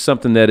 Again, it's just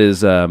something that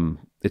is,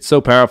 it's so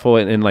powerful.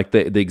 And like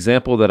the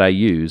example that I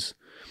use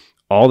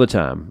all the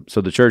time. So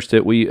the church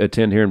that we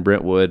attend here in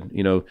Brentwood,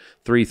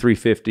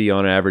 350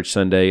 on average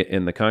Sunday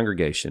in the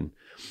congregation.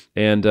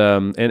 And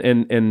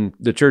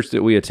the church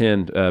that we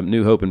attend,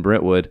 New Hope in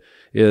Brentwood,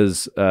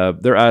 is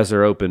their eyes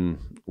are open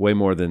way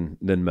more than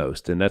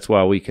most. And that's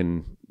why we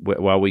can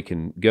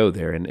go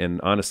there.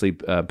 And honestly,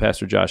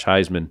 Pastor Josh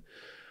Heisman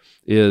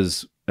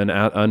is an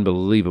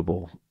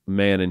unbelievable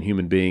man and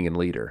human being and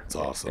leader. It's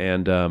awesome.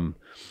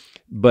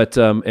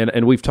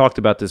 And we've talked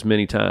about this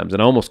many times,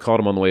 and I almost called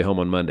him on the way home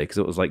on Monday because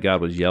it was like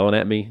God was yelling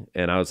at me,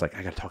 and I was like,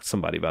 I got to talk to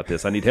somebody about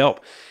this. I need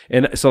help.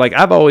 And so like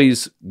I've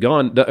always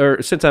gone,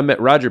 or since I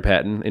met Roger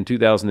Patton in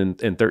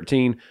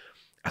 2013,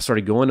 I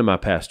started going to my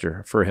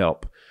pastor for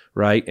help,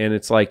 right? And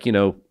it's like,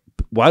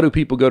 why do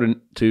people go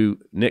to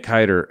Nick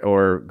Hyder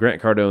or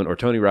Grant Cardone or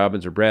Tony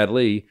Robbins or Brad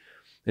Lee?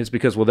 It's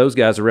because, well, those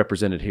guys are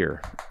represented here.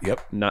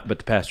 Yep. But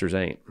the pastors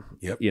ain't.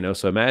 Yep.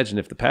 So imagine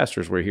if the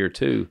pastors were here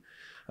too.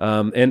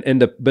 But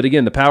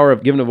again, the power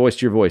of giving a voice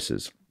to your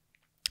voices.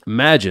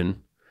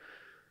 Imagine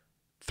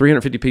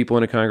 350 people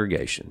in a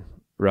congregation,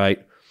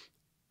 right?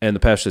 And the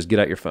pastor says, get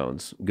out your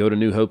phones, go to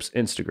New Hope's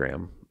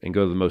Instagram and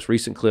go to the most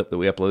recent clip that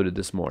we uploaded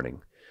this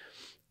morning.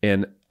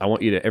 And I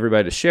want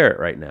everybody to share it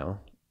right now.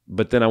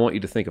 But then I want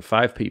you to think of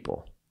 5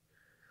 people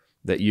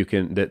that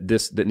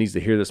needs to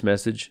hear this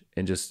message,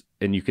 and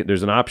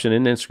there's an option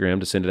in Instagram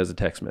to send it as a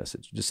text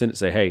message. Just send it,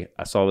 say, hey,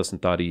 I saw this and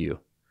thought of you,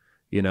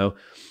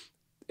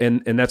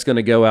 And that's going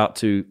to go out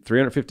to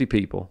 350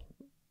 people,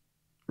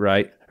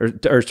 right? Or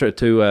to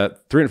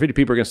 350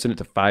 people are going to send it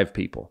to 5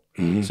 people.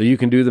 So you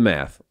can do the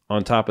math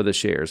on top of the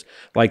shares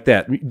like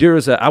that.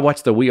 I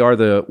watched the We Are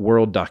the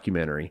World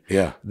documentary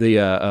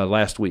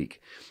last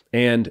week,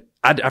 and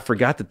I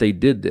forgot that they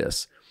did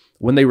this.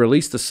 When they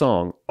released the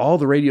song, all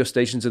the radio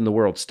stations in the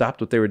world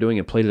stopped what they were doing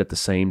and played it at the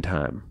same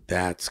time.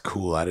 That's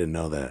cool. I didn't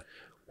know that.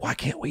 Why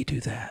can't we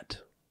do that?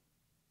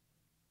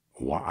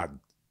 Why?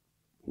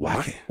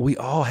 Why? We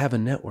all have a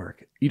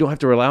network. You don't have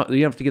to rely.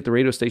 You have to get the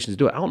radio stations to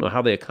do it. I don't know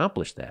how they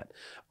accomplished that.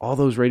 All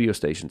those radio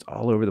stations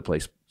all over the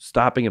place,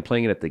 stopping and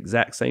playing it at the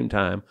exact same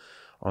time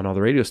on all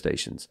the radio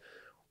stations.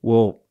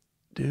 Well,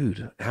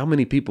 dude, how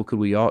many people could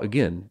we all?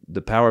 Again,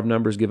 the power of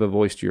numbers give a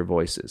voice to your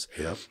voices.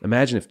 Yep.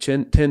 Imagine if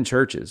 10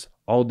 churches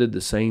all did the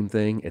same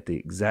thing at the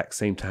exact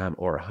same time,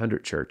 or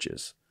 100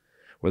 churches,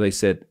 where they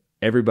said,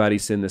 everybody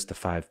send this to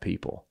 5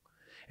 people.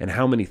 And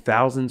how many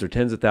thousands or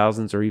tens of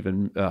thousands or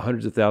even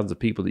hundreds of thousands of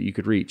people that you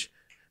could reach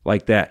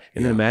like that.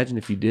 And then imagine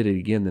if you did it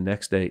again the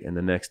next day and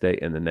the next day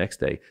and the next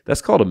day.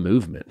 That's called a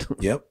movement.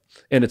 Yep.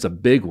 And it's a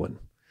big one.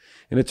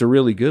 And it's a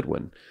really good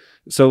one.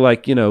 So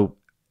like,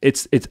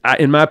 it's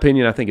in my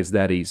opinion, I think it's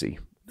that easy.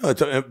 No,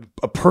 it's a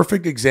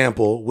perfect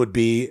example would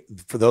be,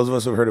 for those of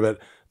us who have heard about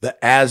it,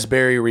 the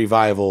Asbury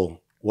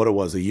revival, what it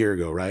was a year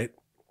ago, right?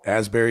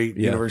 Asbury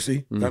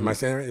University. Mm-hmm. Am I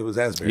saying it right? It was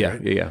Asbury,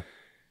 right? Yeah.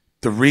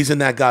 The reason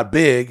that got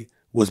big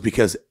was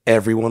because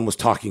everyone was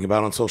talking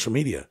about it on social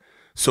media.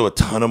 So a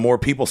ton of more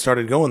people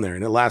started going there,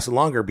 and it lasted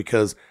longer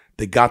because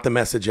they got the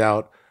message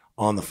out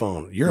on the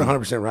phone. You're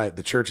 100% right.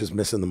 The church is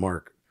missing the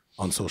mark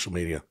on social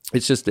media.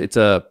 It's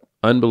a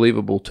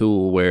unbelievable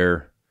tool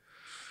where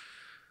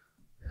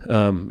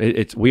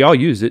we all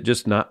use it,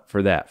 just not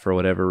for that, for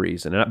whatever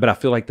reason. But I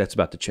feel like that's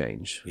about to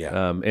change.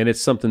 Yeah. And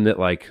it's something that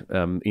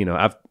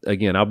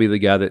I'll be the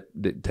guy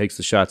that takes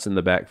the shots in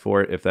the back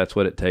for it, if that's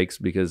what it takes,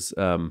 because,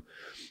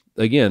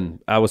 again,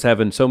 I was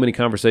having so many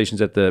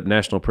conversations at the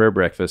National Prayer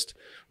Breakfast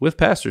with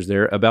pastors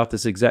there about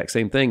this exact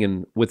same thing.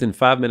 And within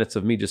 5 minutes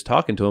of me just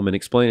talking to them and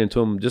explaining to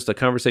them just a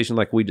conversation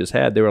like we just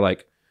had, they were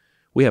like,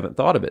 we haven't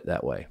thought of it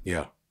that way.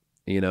 Yeah.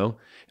 And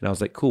I was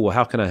like, cool. Well,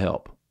 how can I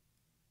help?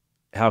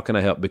 How can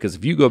I help? Because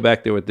if you go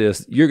back there with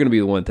this, you're going to be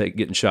the one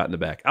getting shot in the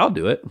back. I'll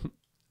do it.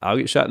 I'll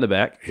get shot in the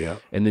back. Yeah.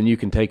 And then you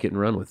can take it and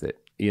run with it,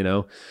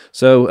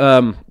 So,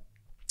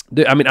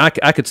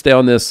 I could stay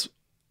on this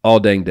all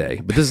dang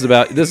day, but this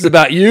is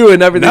about you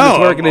and everything that's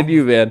working in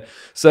you, man.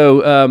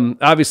 So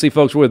obviously,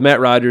 folks, we're with Matt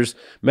Rogers,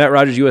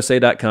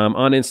 MattRogersUSA.com,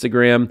 on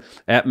Instagram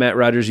at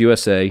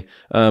MattRogersUSA.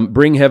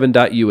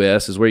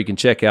 BringHeaven.us is where you can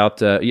check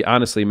out.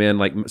 Honestly, man,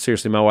 like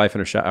seriously, my wife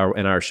and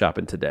I are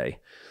shopping today.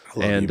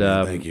 I love you,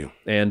 man. Thank you.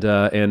 And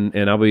I'm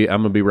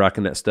gonna be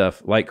rocking that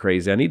stuff like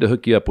crazy. I need to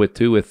hook you up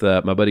with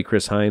my buddy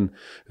Chris Hine,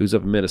 who's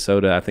up in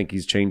Minnesota. I think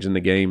he's changing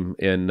the game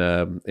in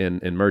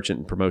merchant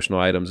and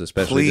promotional items,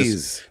 especially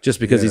just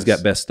because he's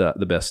got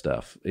the best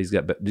stuff. He's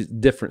got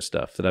different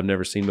stuff that I've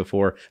never seen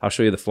before. I'll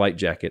show you the flight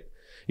jacket.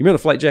 You remember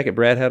the flight jacket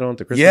Brad had on at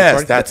the Christmas party?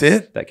 Yes, that's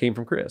it. That came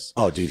from Chris.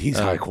 Oh, dude, he's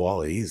high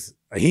quality.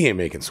 He ain't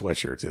making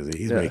sweatshirts, is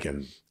he? He's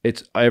making.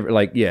 It's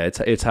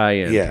high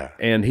end. Yeah.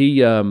 And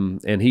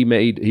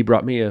he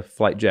brought me a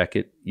flight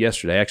jacket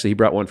yesterday. Actually, he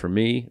brought one for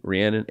me,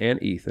 Rhiannon,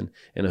 and Ethan,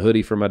 and a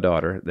hoodie for my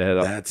daughter.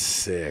 That's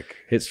sick.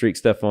 Hitstreak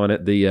stuff on it.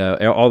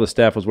 All the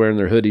staff was wearing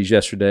their hoodies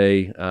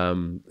yesterday.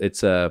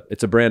 It's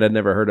a brand I'd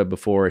never heard of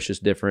before. It's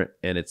just different,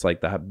 and it's like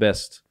the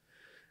best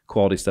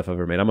quality stuff I've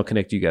ever made. I'm gonna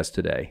connect you guys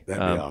today.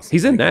 That'd be awesome.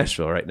 He's in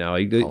Nashville right now.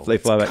 They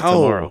fly back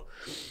tomorrow.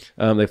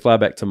 They fly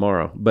back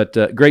tomorrow.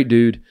 But great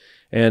dude.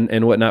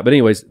 And whatnot. But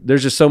anyways,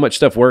 there's just so much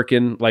stuff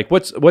working. Like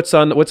what's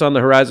on the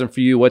horizon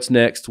for you? What's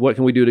next? What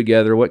can we do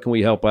together? What can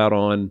we help out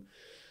on?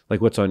 Like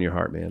what's on your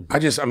heart, man?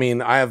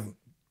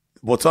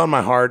 What's on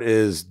my heart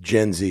is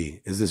Gen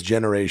Z, is this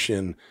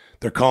generation.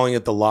 They're calling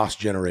it the lost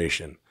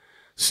generation.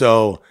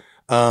 So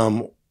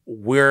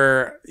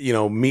we're,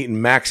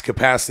 meeting max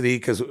capacity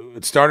because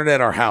it started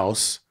at our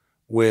house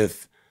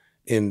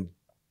in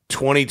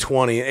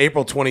 2020,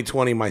 April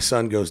 2020, my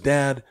son goes,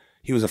 Dad,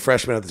 he was a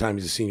freshman at the time.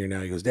 He's a senior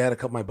now. He goes, Dad, a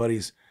couple of my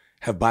buddies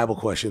have Bible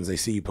questions. They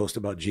see you post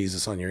about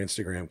Jesus on your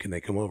Instagram. Can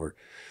they come over?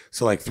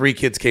 So like 3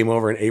 kids came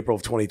over in April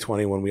of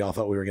 2020 when we all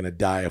thought we were going to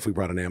die if we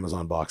brought an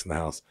Amazon box in the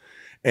house.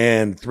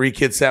 And 3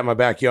 kids sat in my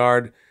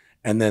backyard.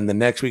 And then the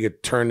next week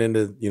it turned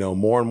into,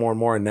 more and more and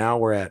more. And now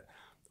we're at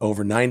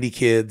over 90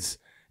 kids.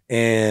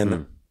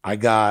 And I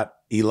got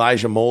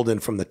Elijah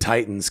Molden from the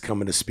Titans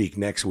coming to speak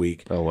next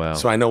week. Oh, wow.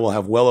 So I know we'll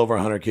have well over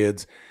 100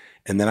 kids.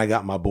 And then I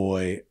got my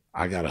boy,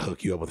 I got to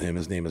hook you up with him.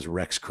 His name is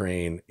Rex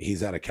Crane.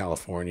 He's out of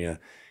California.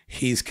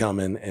 He's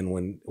coming. And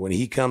when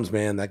he comes,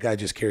 man, that guy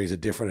just carries a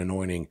different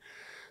anointing.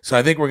 So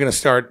I think we're going to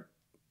start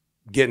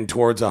getting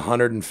towards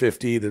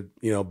 150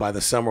 to, by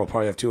the summer, we'll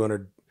probably have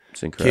 200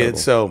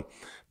 kids. So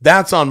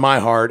that's on my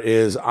heart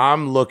is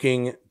I'm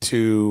looking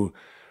to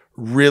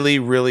really,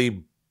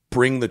 really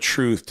bring the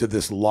truth to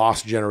this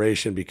lost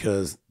generation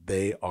because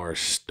they are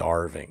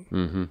starving.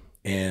 Mm-hmm.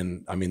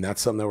 And that's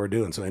something that we're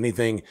doing. So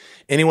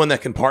anyone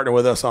that can partner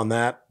with us on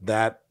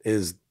that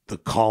is the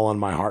call on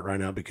my heart right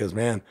now because,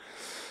 man,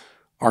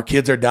 our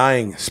kids are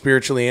dying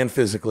spiritually and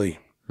physically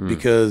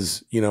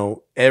because,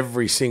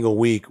 every single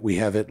week we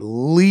have at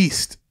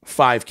least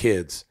 5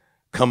 kids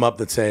come up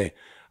that say,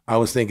 I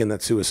was thinking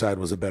that suicide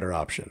was a better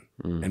option.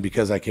 And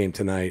because I came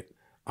tonight,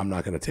 I'm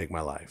not going to take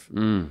my life.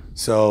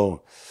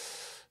 So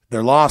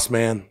they're lost,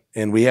 man.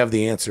 And we have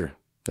the answer.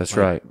 That's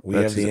right. We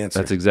have the answer.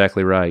 That's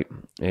exactly right.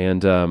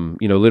 And,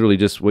 literally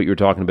just what you were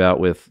talking about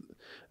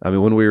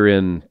when we were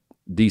in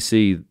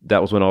DC,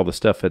 that was when all the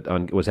stuff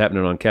was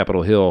happening on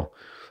Capitol Hill,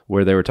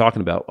 where they were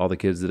talking about all the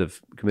kids that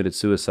have committed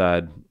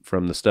suicide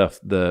from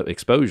the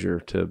exposure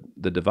to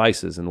the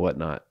devices and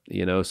whatnot,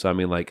 So I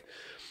mean, like,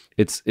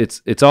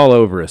 it's all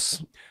over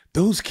us.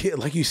 Those kids,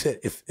 like you said,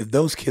 if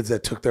those kids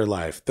that took their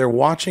life, they're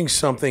watching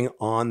something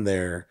on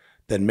there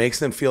that makes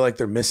them feel like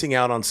they're missing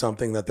out on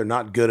something, that they're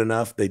not good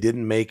enough, they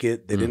didn't make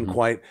it, they didn't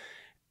quite,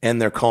 and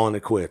they're calling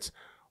it quits.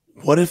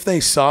 What if they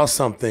saw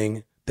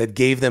something that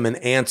gave them an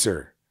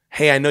answer?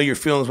 Hey, I know you're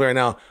feeling this way right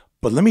now,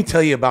 but let me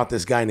tell you about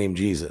this guy named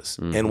Jesus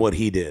and what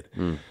he did.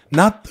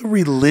 Not the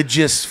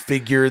religious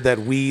figure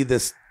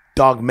this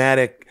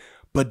dogmatic,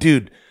 but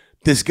dude,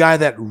 this guy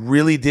that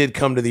really did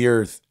come to the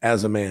earth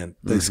as a man,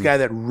 this guy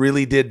that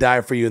really did die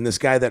for you, and this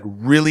guy that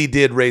really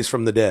did raise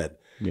from the dead.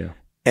 Yeah.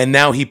 And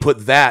now he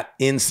put that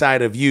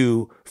inside of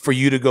you for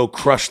you to go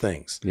crush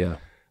things. Yeah.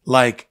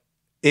 Like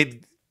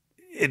it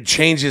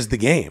changes the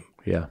game.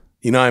 Yeah.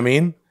 You know what I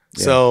mean?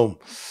 Yeah. So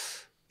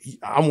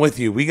I'm with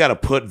you. We got to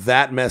put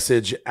that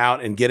message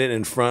out and get it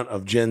in front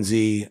of Gen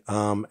Z.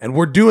 And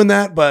we're doing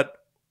that, but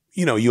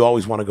you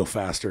always want to go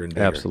faster and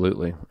bigger.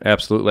 Absolutely.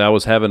 Absolutely. I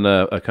was having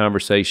a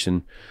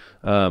conversation.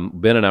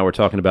 Ben and I were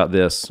talking about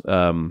this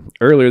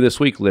earlier this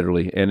week,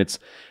 literally. And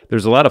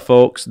there's a lot of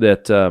folks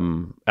that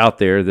out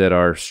there that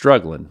are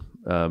struggling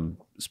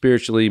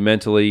spiritually,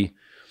 mentally,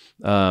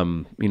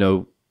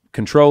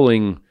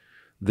 controlling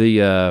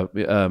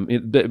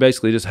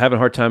basically just having a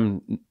hard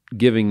time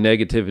giving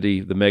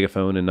negativity the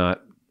megaphone and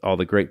not all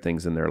the great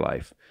things in their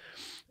life.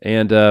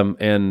 And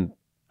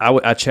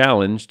I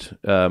challenged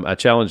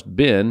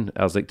Ben.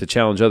 I was like, to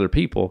challenge other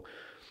people,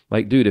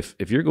 like, dude,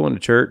 if you're going to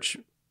church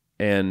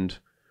and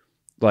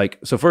like,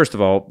 so first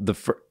of all,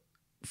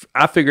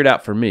 I figured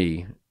out for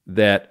me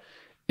that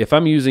if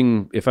I'm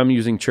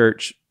using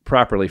church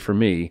properly for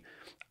me,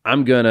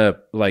 I'm gonna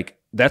like,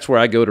 that's where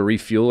I go to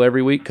refuel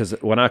every week. Cause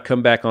when I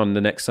come back on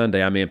the next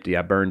Sunday, I'm empty.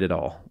 I burned it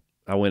all.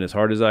 I went as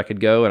hard as I could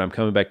go, and I'm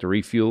coming back to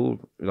refuel,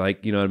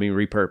 like, you know what I mean?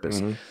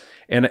 Repurpose.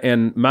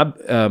 And my,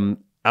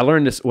 I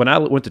learned this when I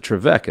went to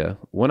Trevecca.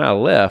 When I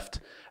left,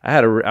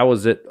 I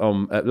was at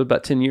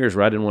about 10 years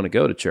where I didn't want to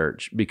go to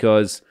church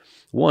because,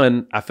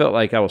 one, I felt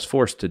like I was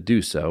forced to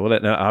do so. Well,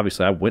 now,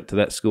 obviously, I went to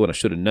that school and I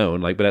should have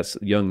known. Like, but that's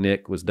young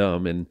Nick was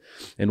dumb and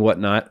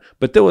whatnot.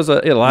 But there was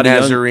a lot of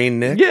Nazarene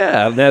Nick.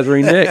 Yeah,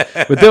 Nazarene Nick.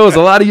 But there was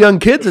a lot of young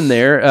kids in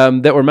there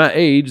that were my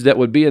age that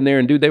would be in there,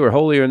 and dude, they were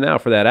holier than thou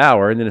for that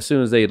hour. And then as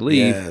soon as they'd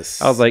leave,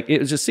 I was like,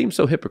 it just seemed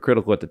so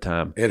hypocritical at the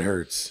time. It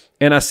hurts.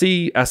 And I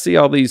see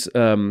all these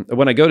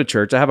when I go to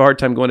church. I have a hard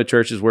time going to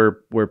churches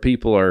where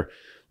people are.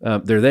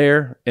 They're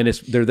there, and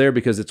they're there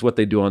because it's what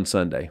they do on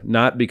Sunday,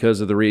 not because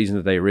of the reason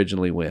that they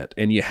originally went.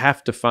 And you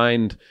have to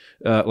find,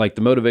 like,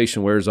 the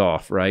motivation wears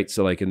off, right?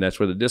 So, like, and that's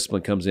where the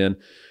discipline comes in.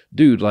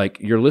 Dude, like,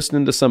 you're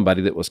listening to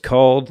somebody that was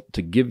called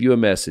to give you a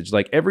message.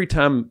 Like, every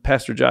time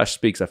Pastor Josh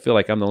speaks, I feel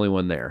like I'm the only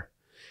one there.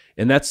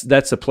 And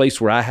that's a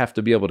place where I have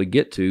to be able to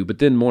get to. But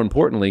then more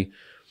importantly,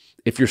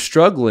 if you're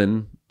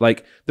struggling,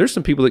 like, there's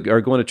some people that are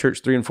going to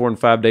church 3 and 4 and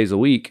 5 days a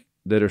week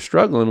that are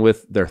struggling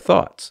with their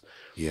thoughts.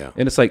 Yeah.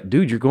 And it's like,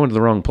 dude, you're going to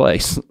the wrong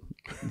place.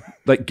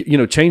 Like,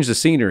 change the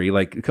scenery.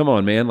 Like, come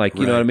on, man. Like,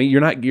 you know what I mean?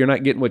 You're not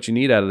getting what you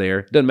need out of there.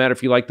 It doesn't matter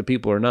if you like the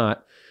people or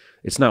not.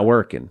 It's not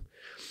working.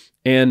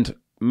 And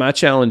my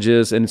challenge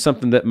is, and it's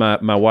something that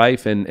my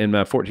wife and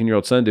my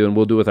 14-year-old son do, and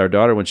we'll do with our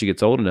daughter when she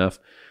gets old enough.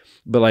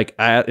 But like,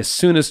 as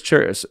soon as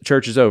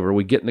church is over,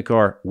 we get in the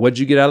car. What'd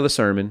you get out of the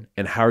sermon?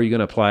 And how are you going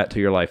to apply it to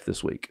your life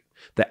this week?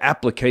 The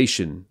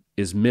application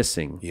is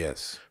missing.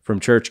 Yes. From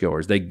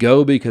churchgoers. They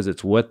go because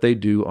it's what they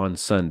do on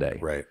Sunday.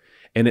 Right.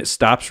 And it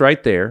stops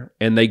right there,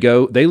 and they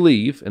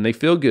leave, and they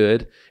feel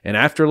good, and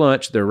after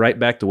lunch, they're right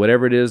back to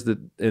whatever it is that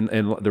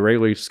in the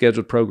regularly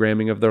scheduled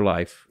programming of their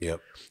life.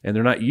 Yep. And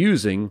they're not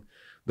using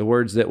the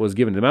words that was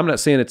given to them. I'm not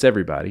saying it's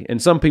everybody,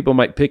 and some people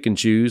might pick and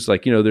choose.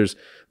 Like, there's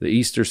the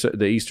Easter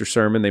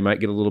sermon. They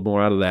might get a little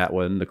more out of that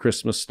one. The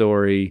Christmas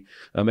story.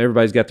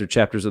 Everybody's got their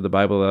chapters of the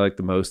Bible they like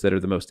the most, that are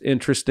the most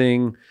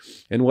interesting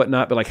and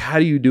whatnot. But like, how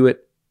do you do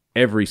it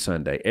every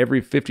Sunday,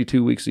 every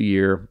 52 weeks a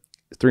year,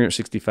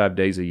 365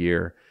 days a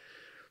year?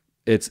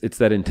 It's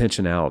that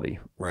intentionality,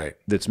 right,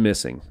 that's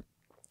missing.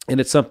 And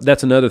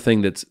that's another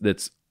thing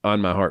that's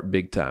on my heart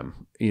big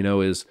time.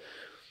 Is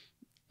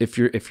if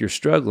you're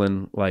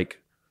struggling,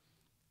 like,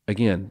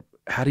 again,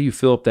 how do you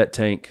fill up that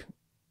tank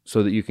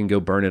so that you can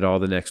go burn it all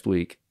the next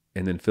week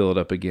and then fill it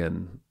up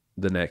again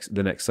the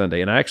next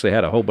Sunday? And I actually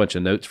had a whole bunch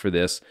of notes for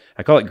this.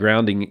 I call it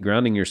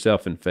grounding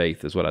yourself in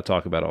faith, is what I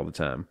talk about all the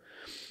time.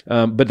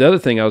 But the other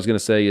thing I was going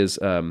to say is,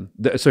 so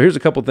here's a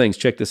couple things.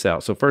 Check this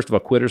out. So first of all,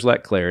 quitters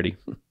lack clarity.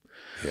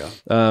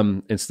 Yeah.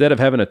 Instead of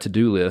having a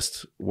to-do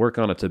list, work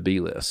on a to-be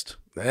list.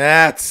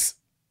 That's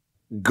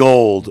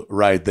gold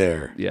right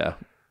there. Yeah.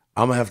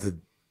 I'm going to have to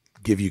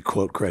give you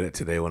quote credit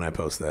today when I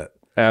post that.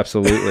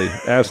 Absolutely.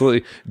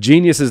 Absolutely.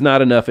 Genius is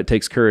not enough. It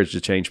takes courage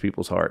to change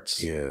people's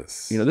hearts.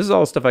 Yes. This is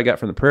all the stuff I got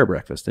from the prayer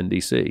breakfast in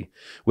DC,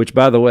 which,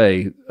 by the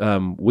way,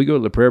 we go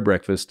to the prayer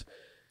breakfast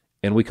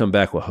and we come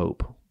back with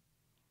hope.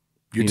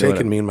 You're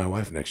taking me and my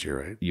wife next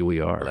year, right?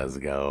 We are. Let's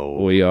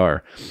go. We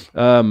are.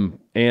 I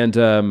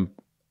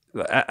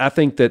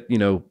think that,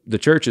 the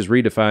church is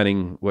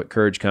redefining what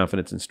courage,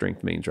 confidence, and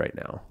strength means right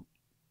now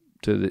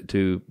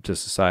to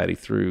society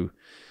through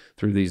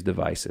these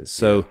devices.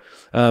 So,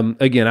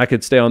 again, I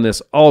could stay on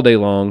this all day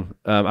long.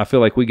 I feel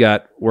like we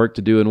got work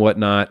to do and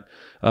whatnot.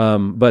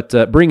 But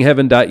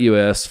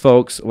bringheaven.us,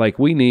 folks, like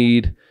we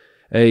need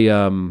a,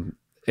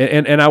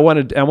 and I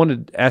wanted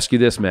to ask you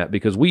this, Matt,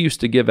 because we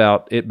used to give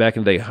out it back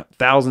in the day,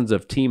 thousands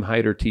of Team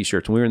Hider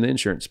t-shirts when we were in the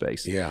insurance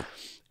space. Yeah.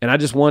 And I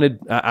just wanted,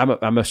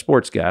 I'm a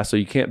sports guy, so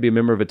you can't be a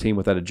member of a team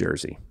without a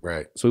jersey.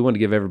 Right. So we wanted to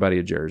give everybody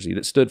a jersey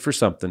that stood for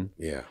something.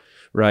 Yeah.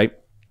 Right.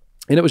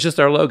 And it was just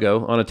our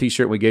logo on a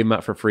t-shirt. We gave them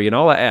out for free. And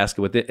all I asked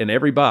with it in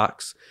every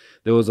box,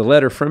 there was a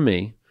letter from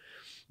me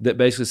that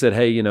basically said,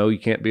 hey, you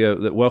can't be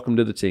welcome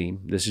to the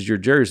team. This is your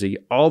jersey.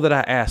 All that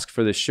I ask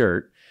for this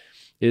shirt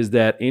is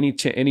that any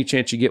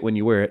chance you get when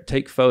you wear it,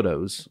 take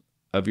photos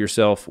of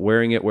yourself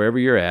wearing it wherever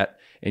you're at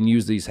and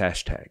use these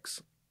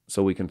hashtags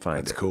so we can find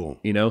it. That's cool.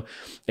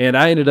 And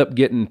I ended up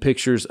getting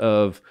pictures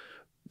of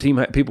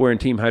people wearing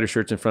Team Hider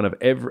shirts in front of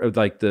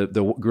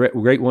the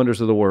great wonders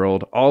of the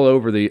world, all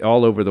over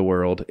the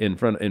world,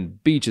 in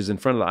beaches, in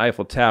front of the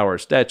Eiffel Tower,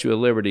 Statue of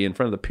Liberty, in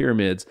front of the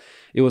pyramids.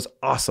 It was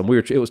awesome.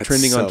 It was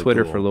trending on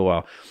Twitter for a little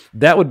while.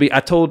 That would be. I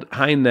told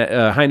Heine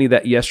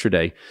that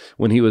yesterday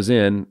when he was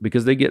in,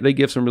 because they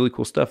give some really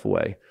cool stuff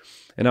away,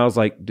 and I was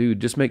like, dude,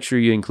 just make sure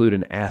you include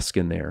an ask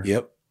in there.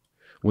 Yep.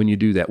 When you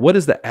do that, what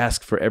is the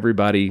ask for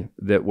everybody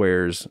that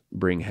wears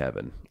Bring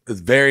Heaven?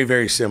 It's very,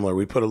 very similar.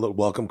 We put a little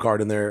welcome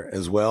card in there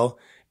as well.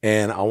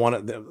 And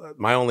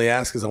my only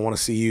ask is I want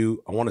to see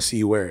you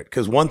wear it.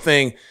 Because one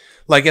thing,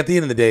 like at the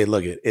end of the day,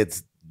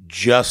 it's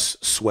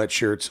just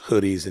sweatshirts,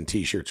 hoodies, and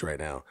t-shirts right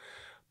now.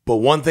 But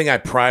one thing I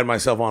pride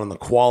myself on the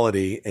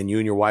quality, and you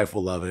and your wife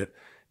will love it,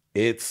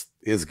 it's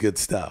good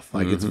stuff.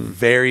 Like it's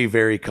very,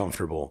 very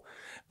comfortable.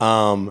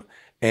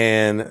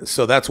 And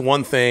so that's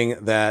one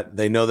thing that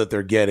they know that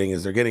they're getting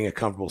a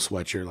comfortable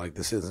sweatshirt. Like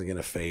this isn't going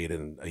to fade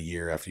in a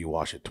year after you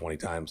wash it 20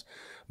 times.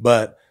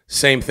 But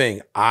same thing.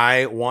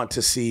 I want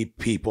to see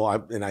people,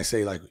 and I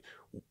say like,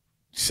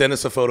 send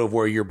us a photo of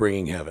where you're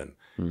bringing heaven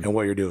and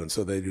what you're doing.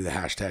 So they do the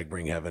hashtag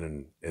Bring Heaven,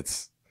 and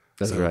it's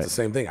the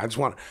same thing. I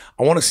want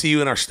to see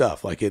you in our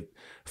stuff. Like it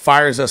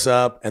fires us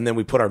up, and then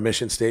we put our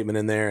mission statement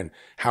in there and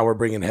how we're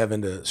bringing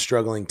heaven to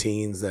struggling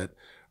teens that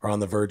are on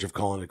the verge of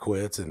calling it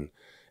quits, and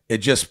it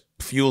just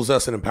fuels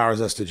us and empowers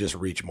us to just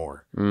reach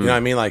more. You know what I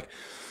mean? Like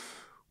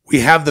we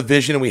have the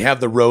vision and we have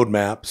the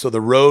roadmap. So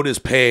the road is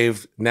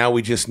paved. Now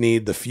we just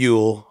need the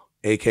fuel,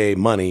 aka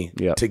money,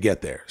 to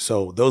get there.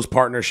 So those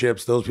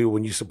partnerships, those people,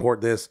 when you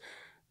support this,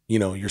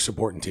 you're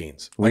supporting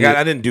teens. Like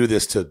I didn't do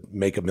this to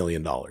make $1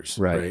 million,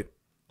 right?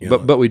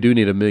 But we do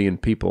need 1 million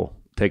people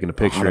taking a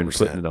picture 100%. And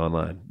putting it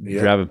online,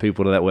 Yeah. driving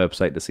people to that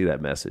website to see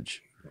that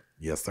message.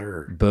 Yes,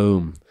 sir.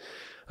 Boom.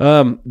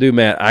 Dude,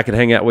 Matt, I could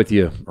hang out with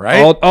you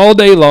right all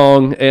day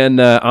long. And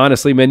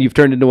honestly, man, you've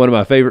turned into one of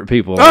my favorite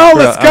people. Oh,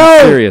 let's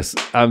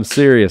go. I'm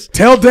serious.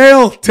 Tell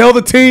Dale, tell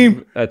the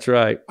team. That's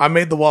right. I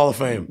made the Wall of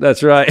Fame.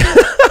 That's right.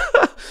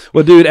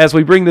 Well, dude, as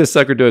we bring this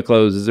sucker to a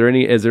close, is there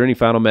any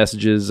final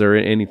messages or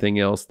anything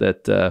else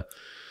that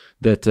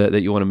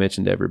you want to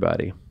mention to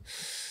everybody?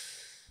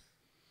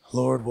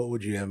 Lord, what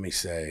would you have me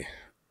say?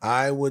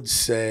 I would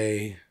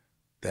say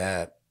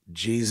that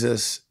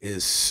Jesus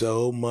is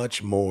so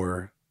much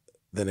more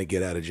than a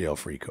get out of jail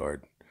free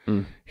card.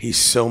 He's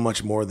so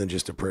much more than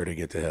just a prayer to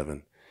get to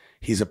heaven.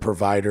 He's a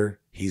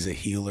provider. He's a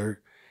healer.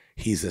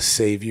 He's a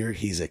savior.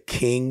 He's a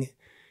king.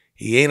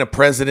 He ain't a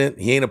president.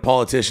 He ain't a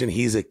politician.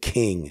 He's a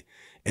king.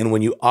 And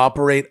when you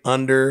operate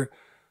under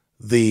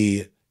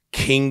the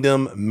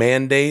kingdom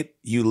mandate,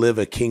 you live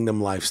a kingdom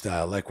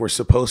lifestyle. Like we're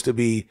supposed to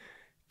be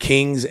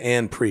kings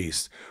and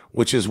priests,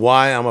 which is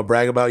why I'm gonna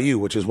brag about you,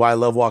 which is why I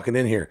love walking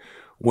in here.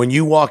 When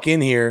you walk in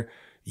here,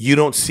 you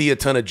don't see a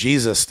ton of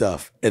Jesus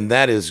stuff, and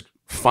that is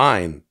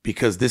fine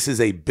because this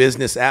is a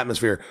business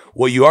atmosphere.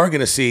 What you are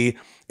going to see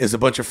is a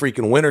bunch of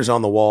freaking winners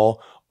on the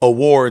wall,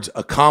 awards,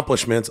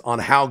 accomplishments on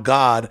how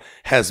God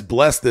has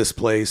blessed this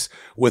place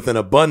with an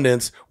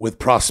abundance, with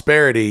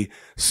prosperity.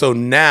 So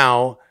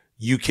now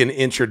you can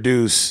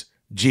introduce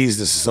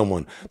Jesus to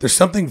someone. There's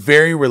something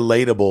very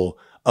relatable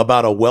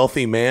about a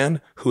wealthy man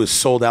who is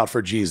sold out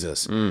for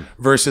Jesus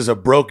versus a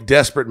broke,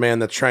 desperate man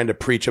that's trying to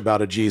preach about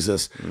a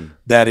Jesus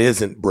that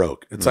isn't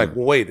broke. It's like,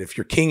 well, wait, if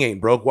your king ain't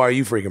broke, why are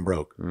you freaking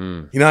broke?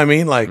 You know what I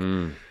mean? Like,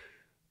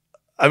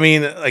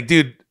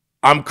 dude,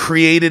 I'm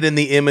created in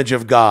the image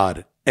of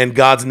God, and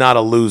God's not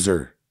a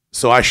loser,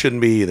 so I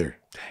shouldn't be either.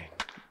 Dang.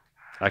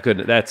 I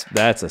couldn't. That's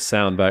a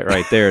soundbite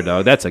right there,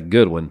 dog. That's a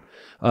good one.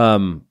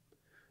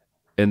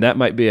 And that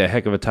might be a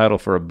heck of a title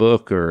for a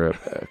book or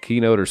a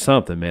keynote or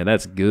something, man.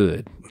 That's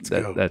good.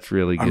 That's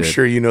really good. I'm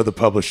sure you know the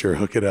publisher.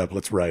 Hook it up.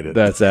 Let's write it.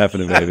 That's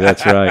happening, baby.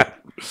 That's right.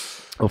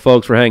 Well,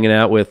 folks, we're hanging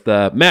out with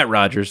Matt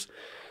Rogers,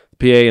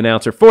 PA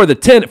announcer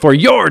for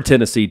your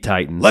Tennessee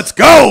Titans. Let's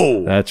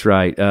go. That's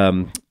right.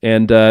 And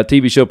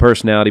TV show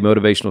personality,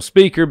 motivational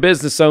speaker,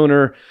 business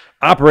owner,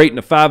 operating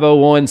a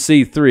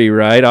 501c3,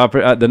 right?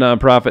 The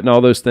nonprofit and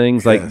all those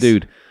things. Like,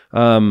 dude,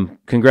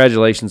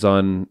 congratulations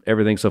on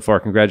everything so far.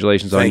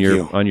 Congratulations on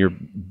your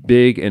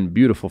big and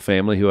beautiful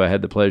family who I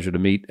had the pleasure to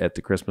meet at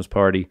the Christmas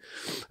party.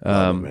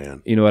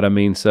 Man. You know what I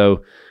mean?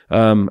 So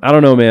I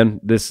don't know, man.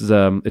 This is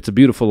it's a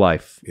beautiful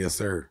life. Yes,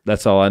 sir.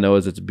 That's all I know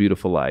is it's a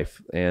beautiful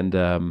life. And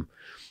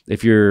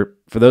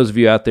for those of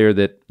you out there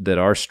that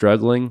are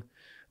struggling,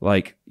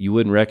 like, you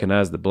wouldn't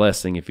recognize the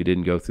blessing if you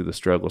didn't go through the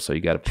struggle. So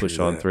you got to push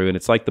on through. And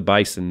it's like the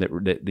bison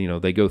that you know,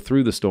 they go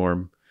through the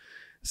storm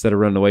instead of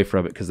running away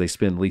from it because they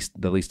spend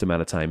the least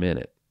amount of time in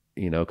it,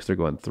 you know, because they're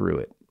going through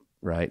it,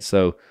 right?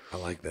 So I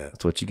like that.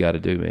 That's what you got to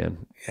do,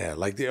 man. Yeah,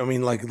 like, I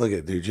mean, like, look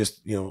at, dude,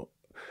 just, you know,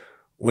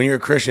 when you're a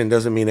Christian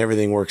doesn't mean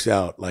everything works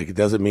out. Like, it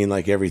doesn't mean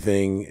like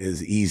everything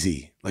is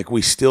easy. Like,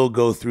 we still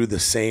go through the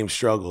same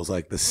struggles.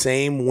 Like, the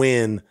same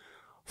wind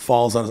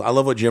falls on us. I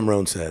love what Jim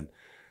Rohn said.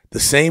 The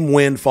same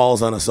wind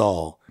falls on us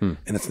all. And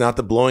it's not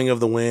the blowing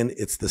of the wind,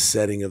 it's the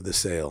setting of the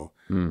sail.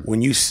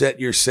 When you set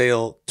your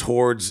sail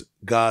towards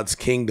God's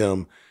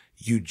kingdom,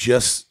 you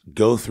just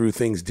go through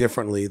things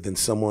differently than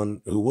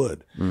someone who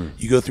would.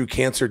 You go through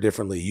cancer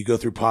differently. You go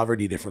through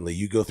poverty differently.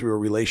 You go through a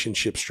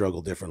relationship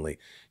struggle differently.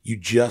 You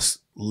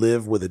just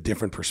live with a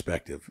different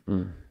perspective.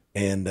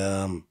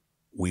 And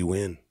we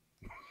win.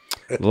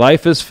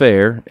 Life is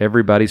fair.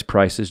 Everybody's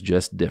price is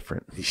just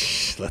different.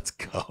 Let's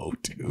go,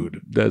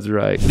 dude. That's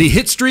right. The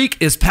Hit Streak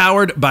is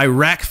powered by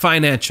Rack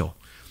Financial.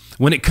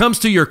 When it comes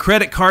to your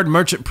credit card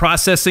merchant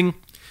processing,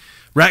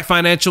 Rack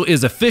Financial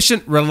is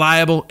efficient,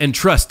 reliable, and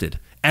trusted.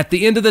 At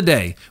the end of the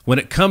day, when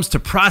it comes to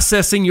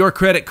processing your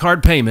credit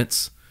card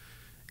payments,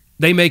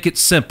 they make it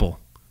simple,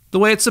 the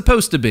way it's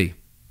supposed to be.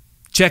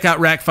 Check out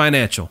Rack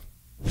Financial.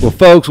 Well,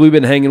 folks, we've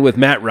been hanging with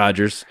Matt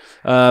Rogers.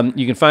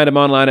 You can find him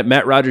online at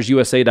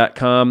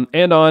mattrogersusa.com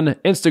and on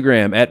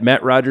Instagram at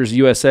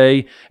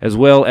mattrogersusa, as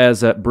well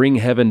as at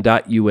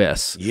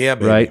bringheaven.us. Yeah,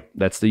 baby. Right?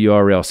 That's the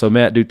URL. So,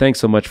 Matt, dude, thanks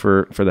so much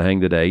for the hang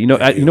today. You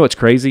know, you know what's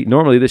crazy?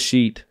 Normally, this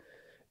sheet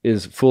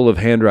is full of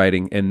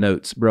handwriting and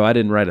notes. Bro, I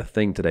didn't write a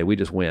thing today. We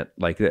just went.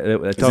 Like,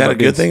 is that a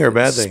good thing or a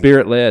bad thing?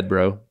 Spirit-led,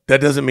 bro. That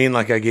doesn't mean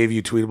like I gave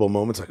you tweetable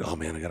moments like, oh,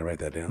 man, I got to write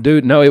that down.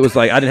 Dude, no, it was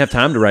like I didn't have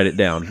time to write it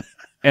down.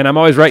 And I'm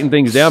always writing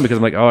things down because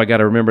I'm like, oh, I got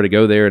to remember to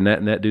go there and that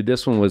and that. Dude,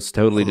 this one was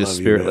totally just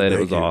spirit-led. It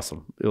was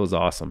awesome. It was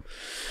awesome.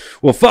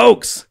 Well,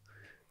 folks,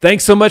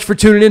 thanks so much for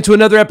tuning in to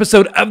another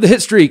episode of The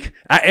Hit Streak.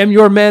 I am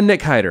your man,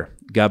 Nick Hyder.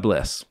 God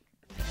bless.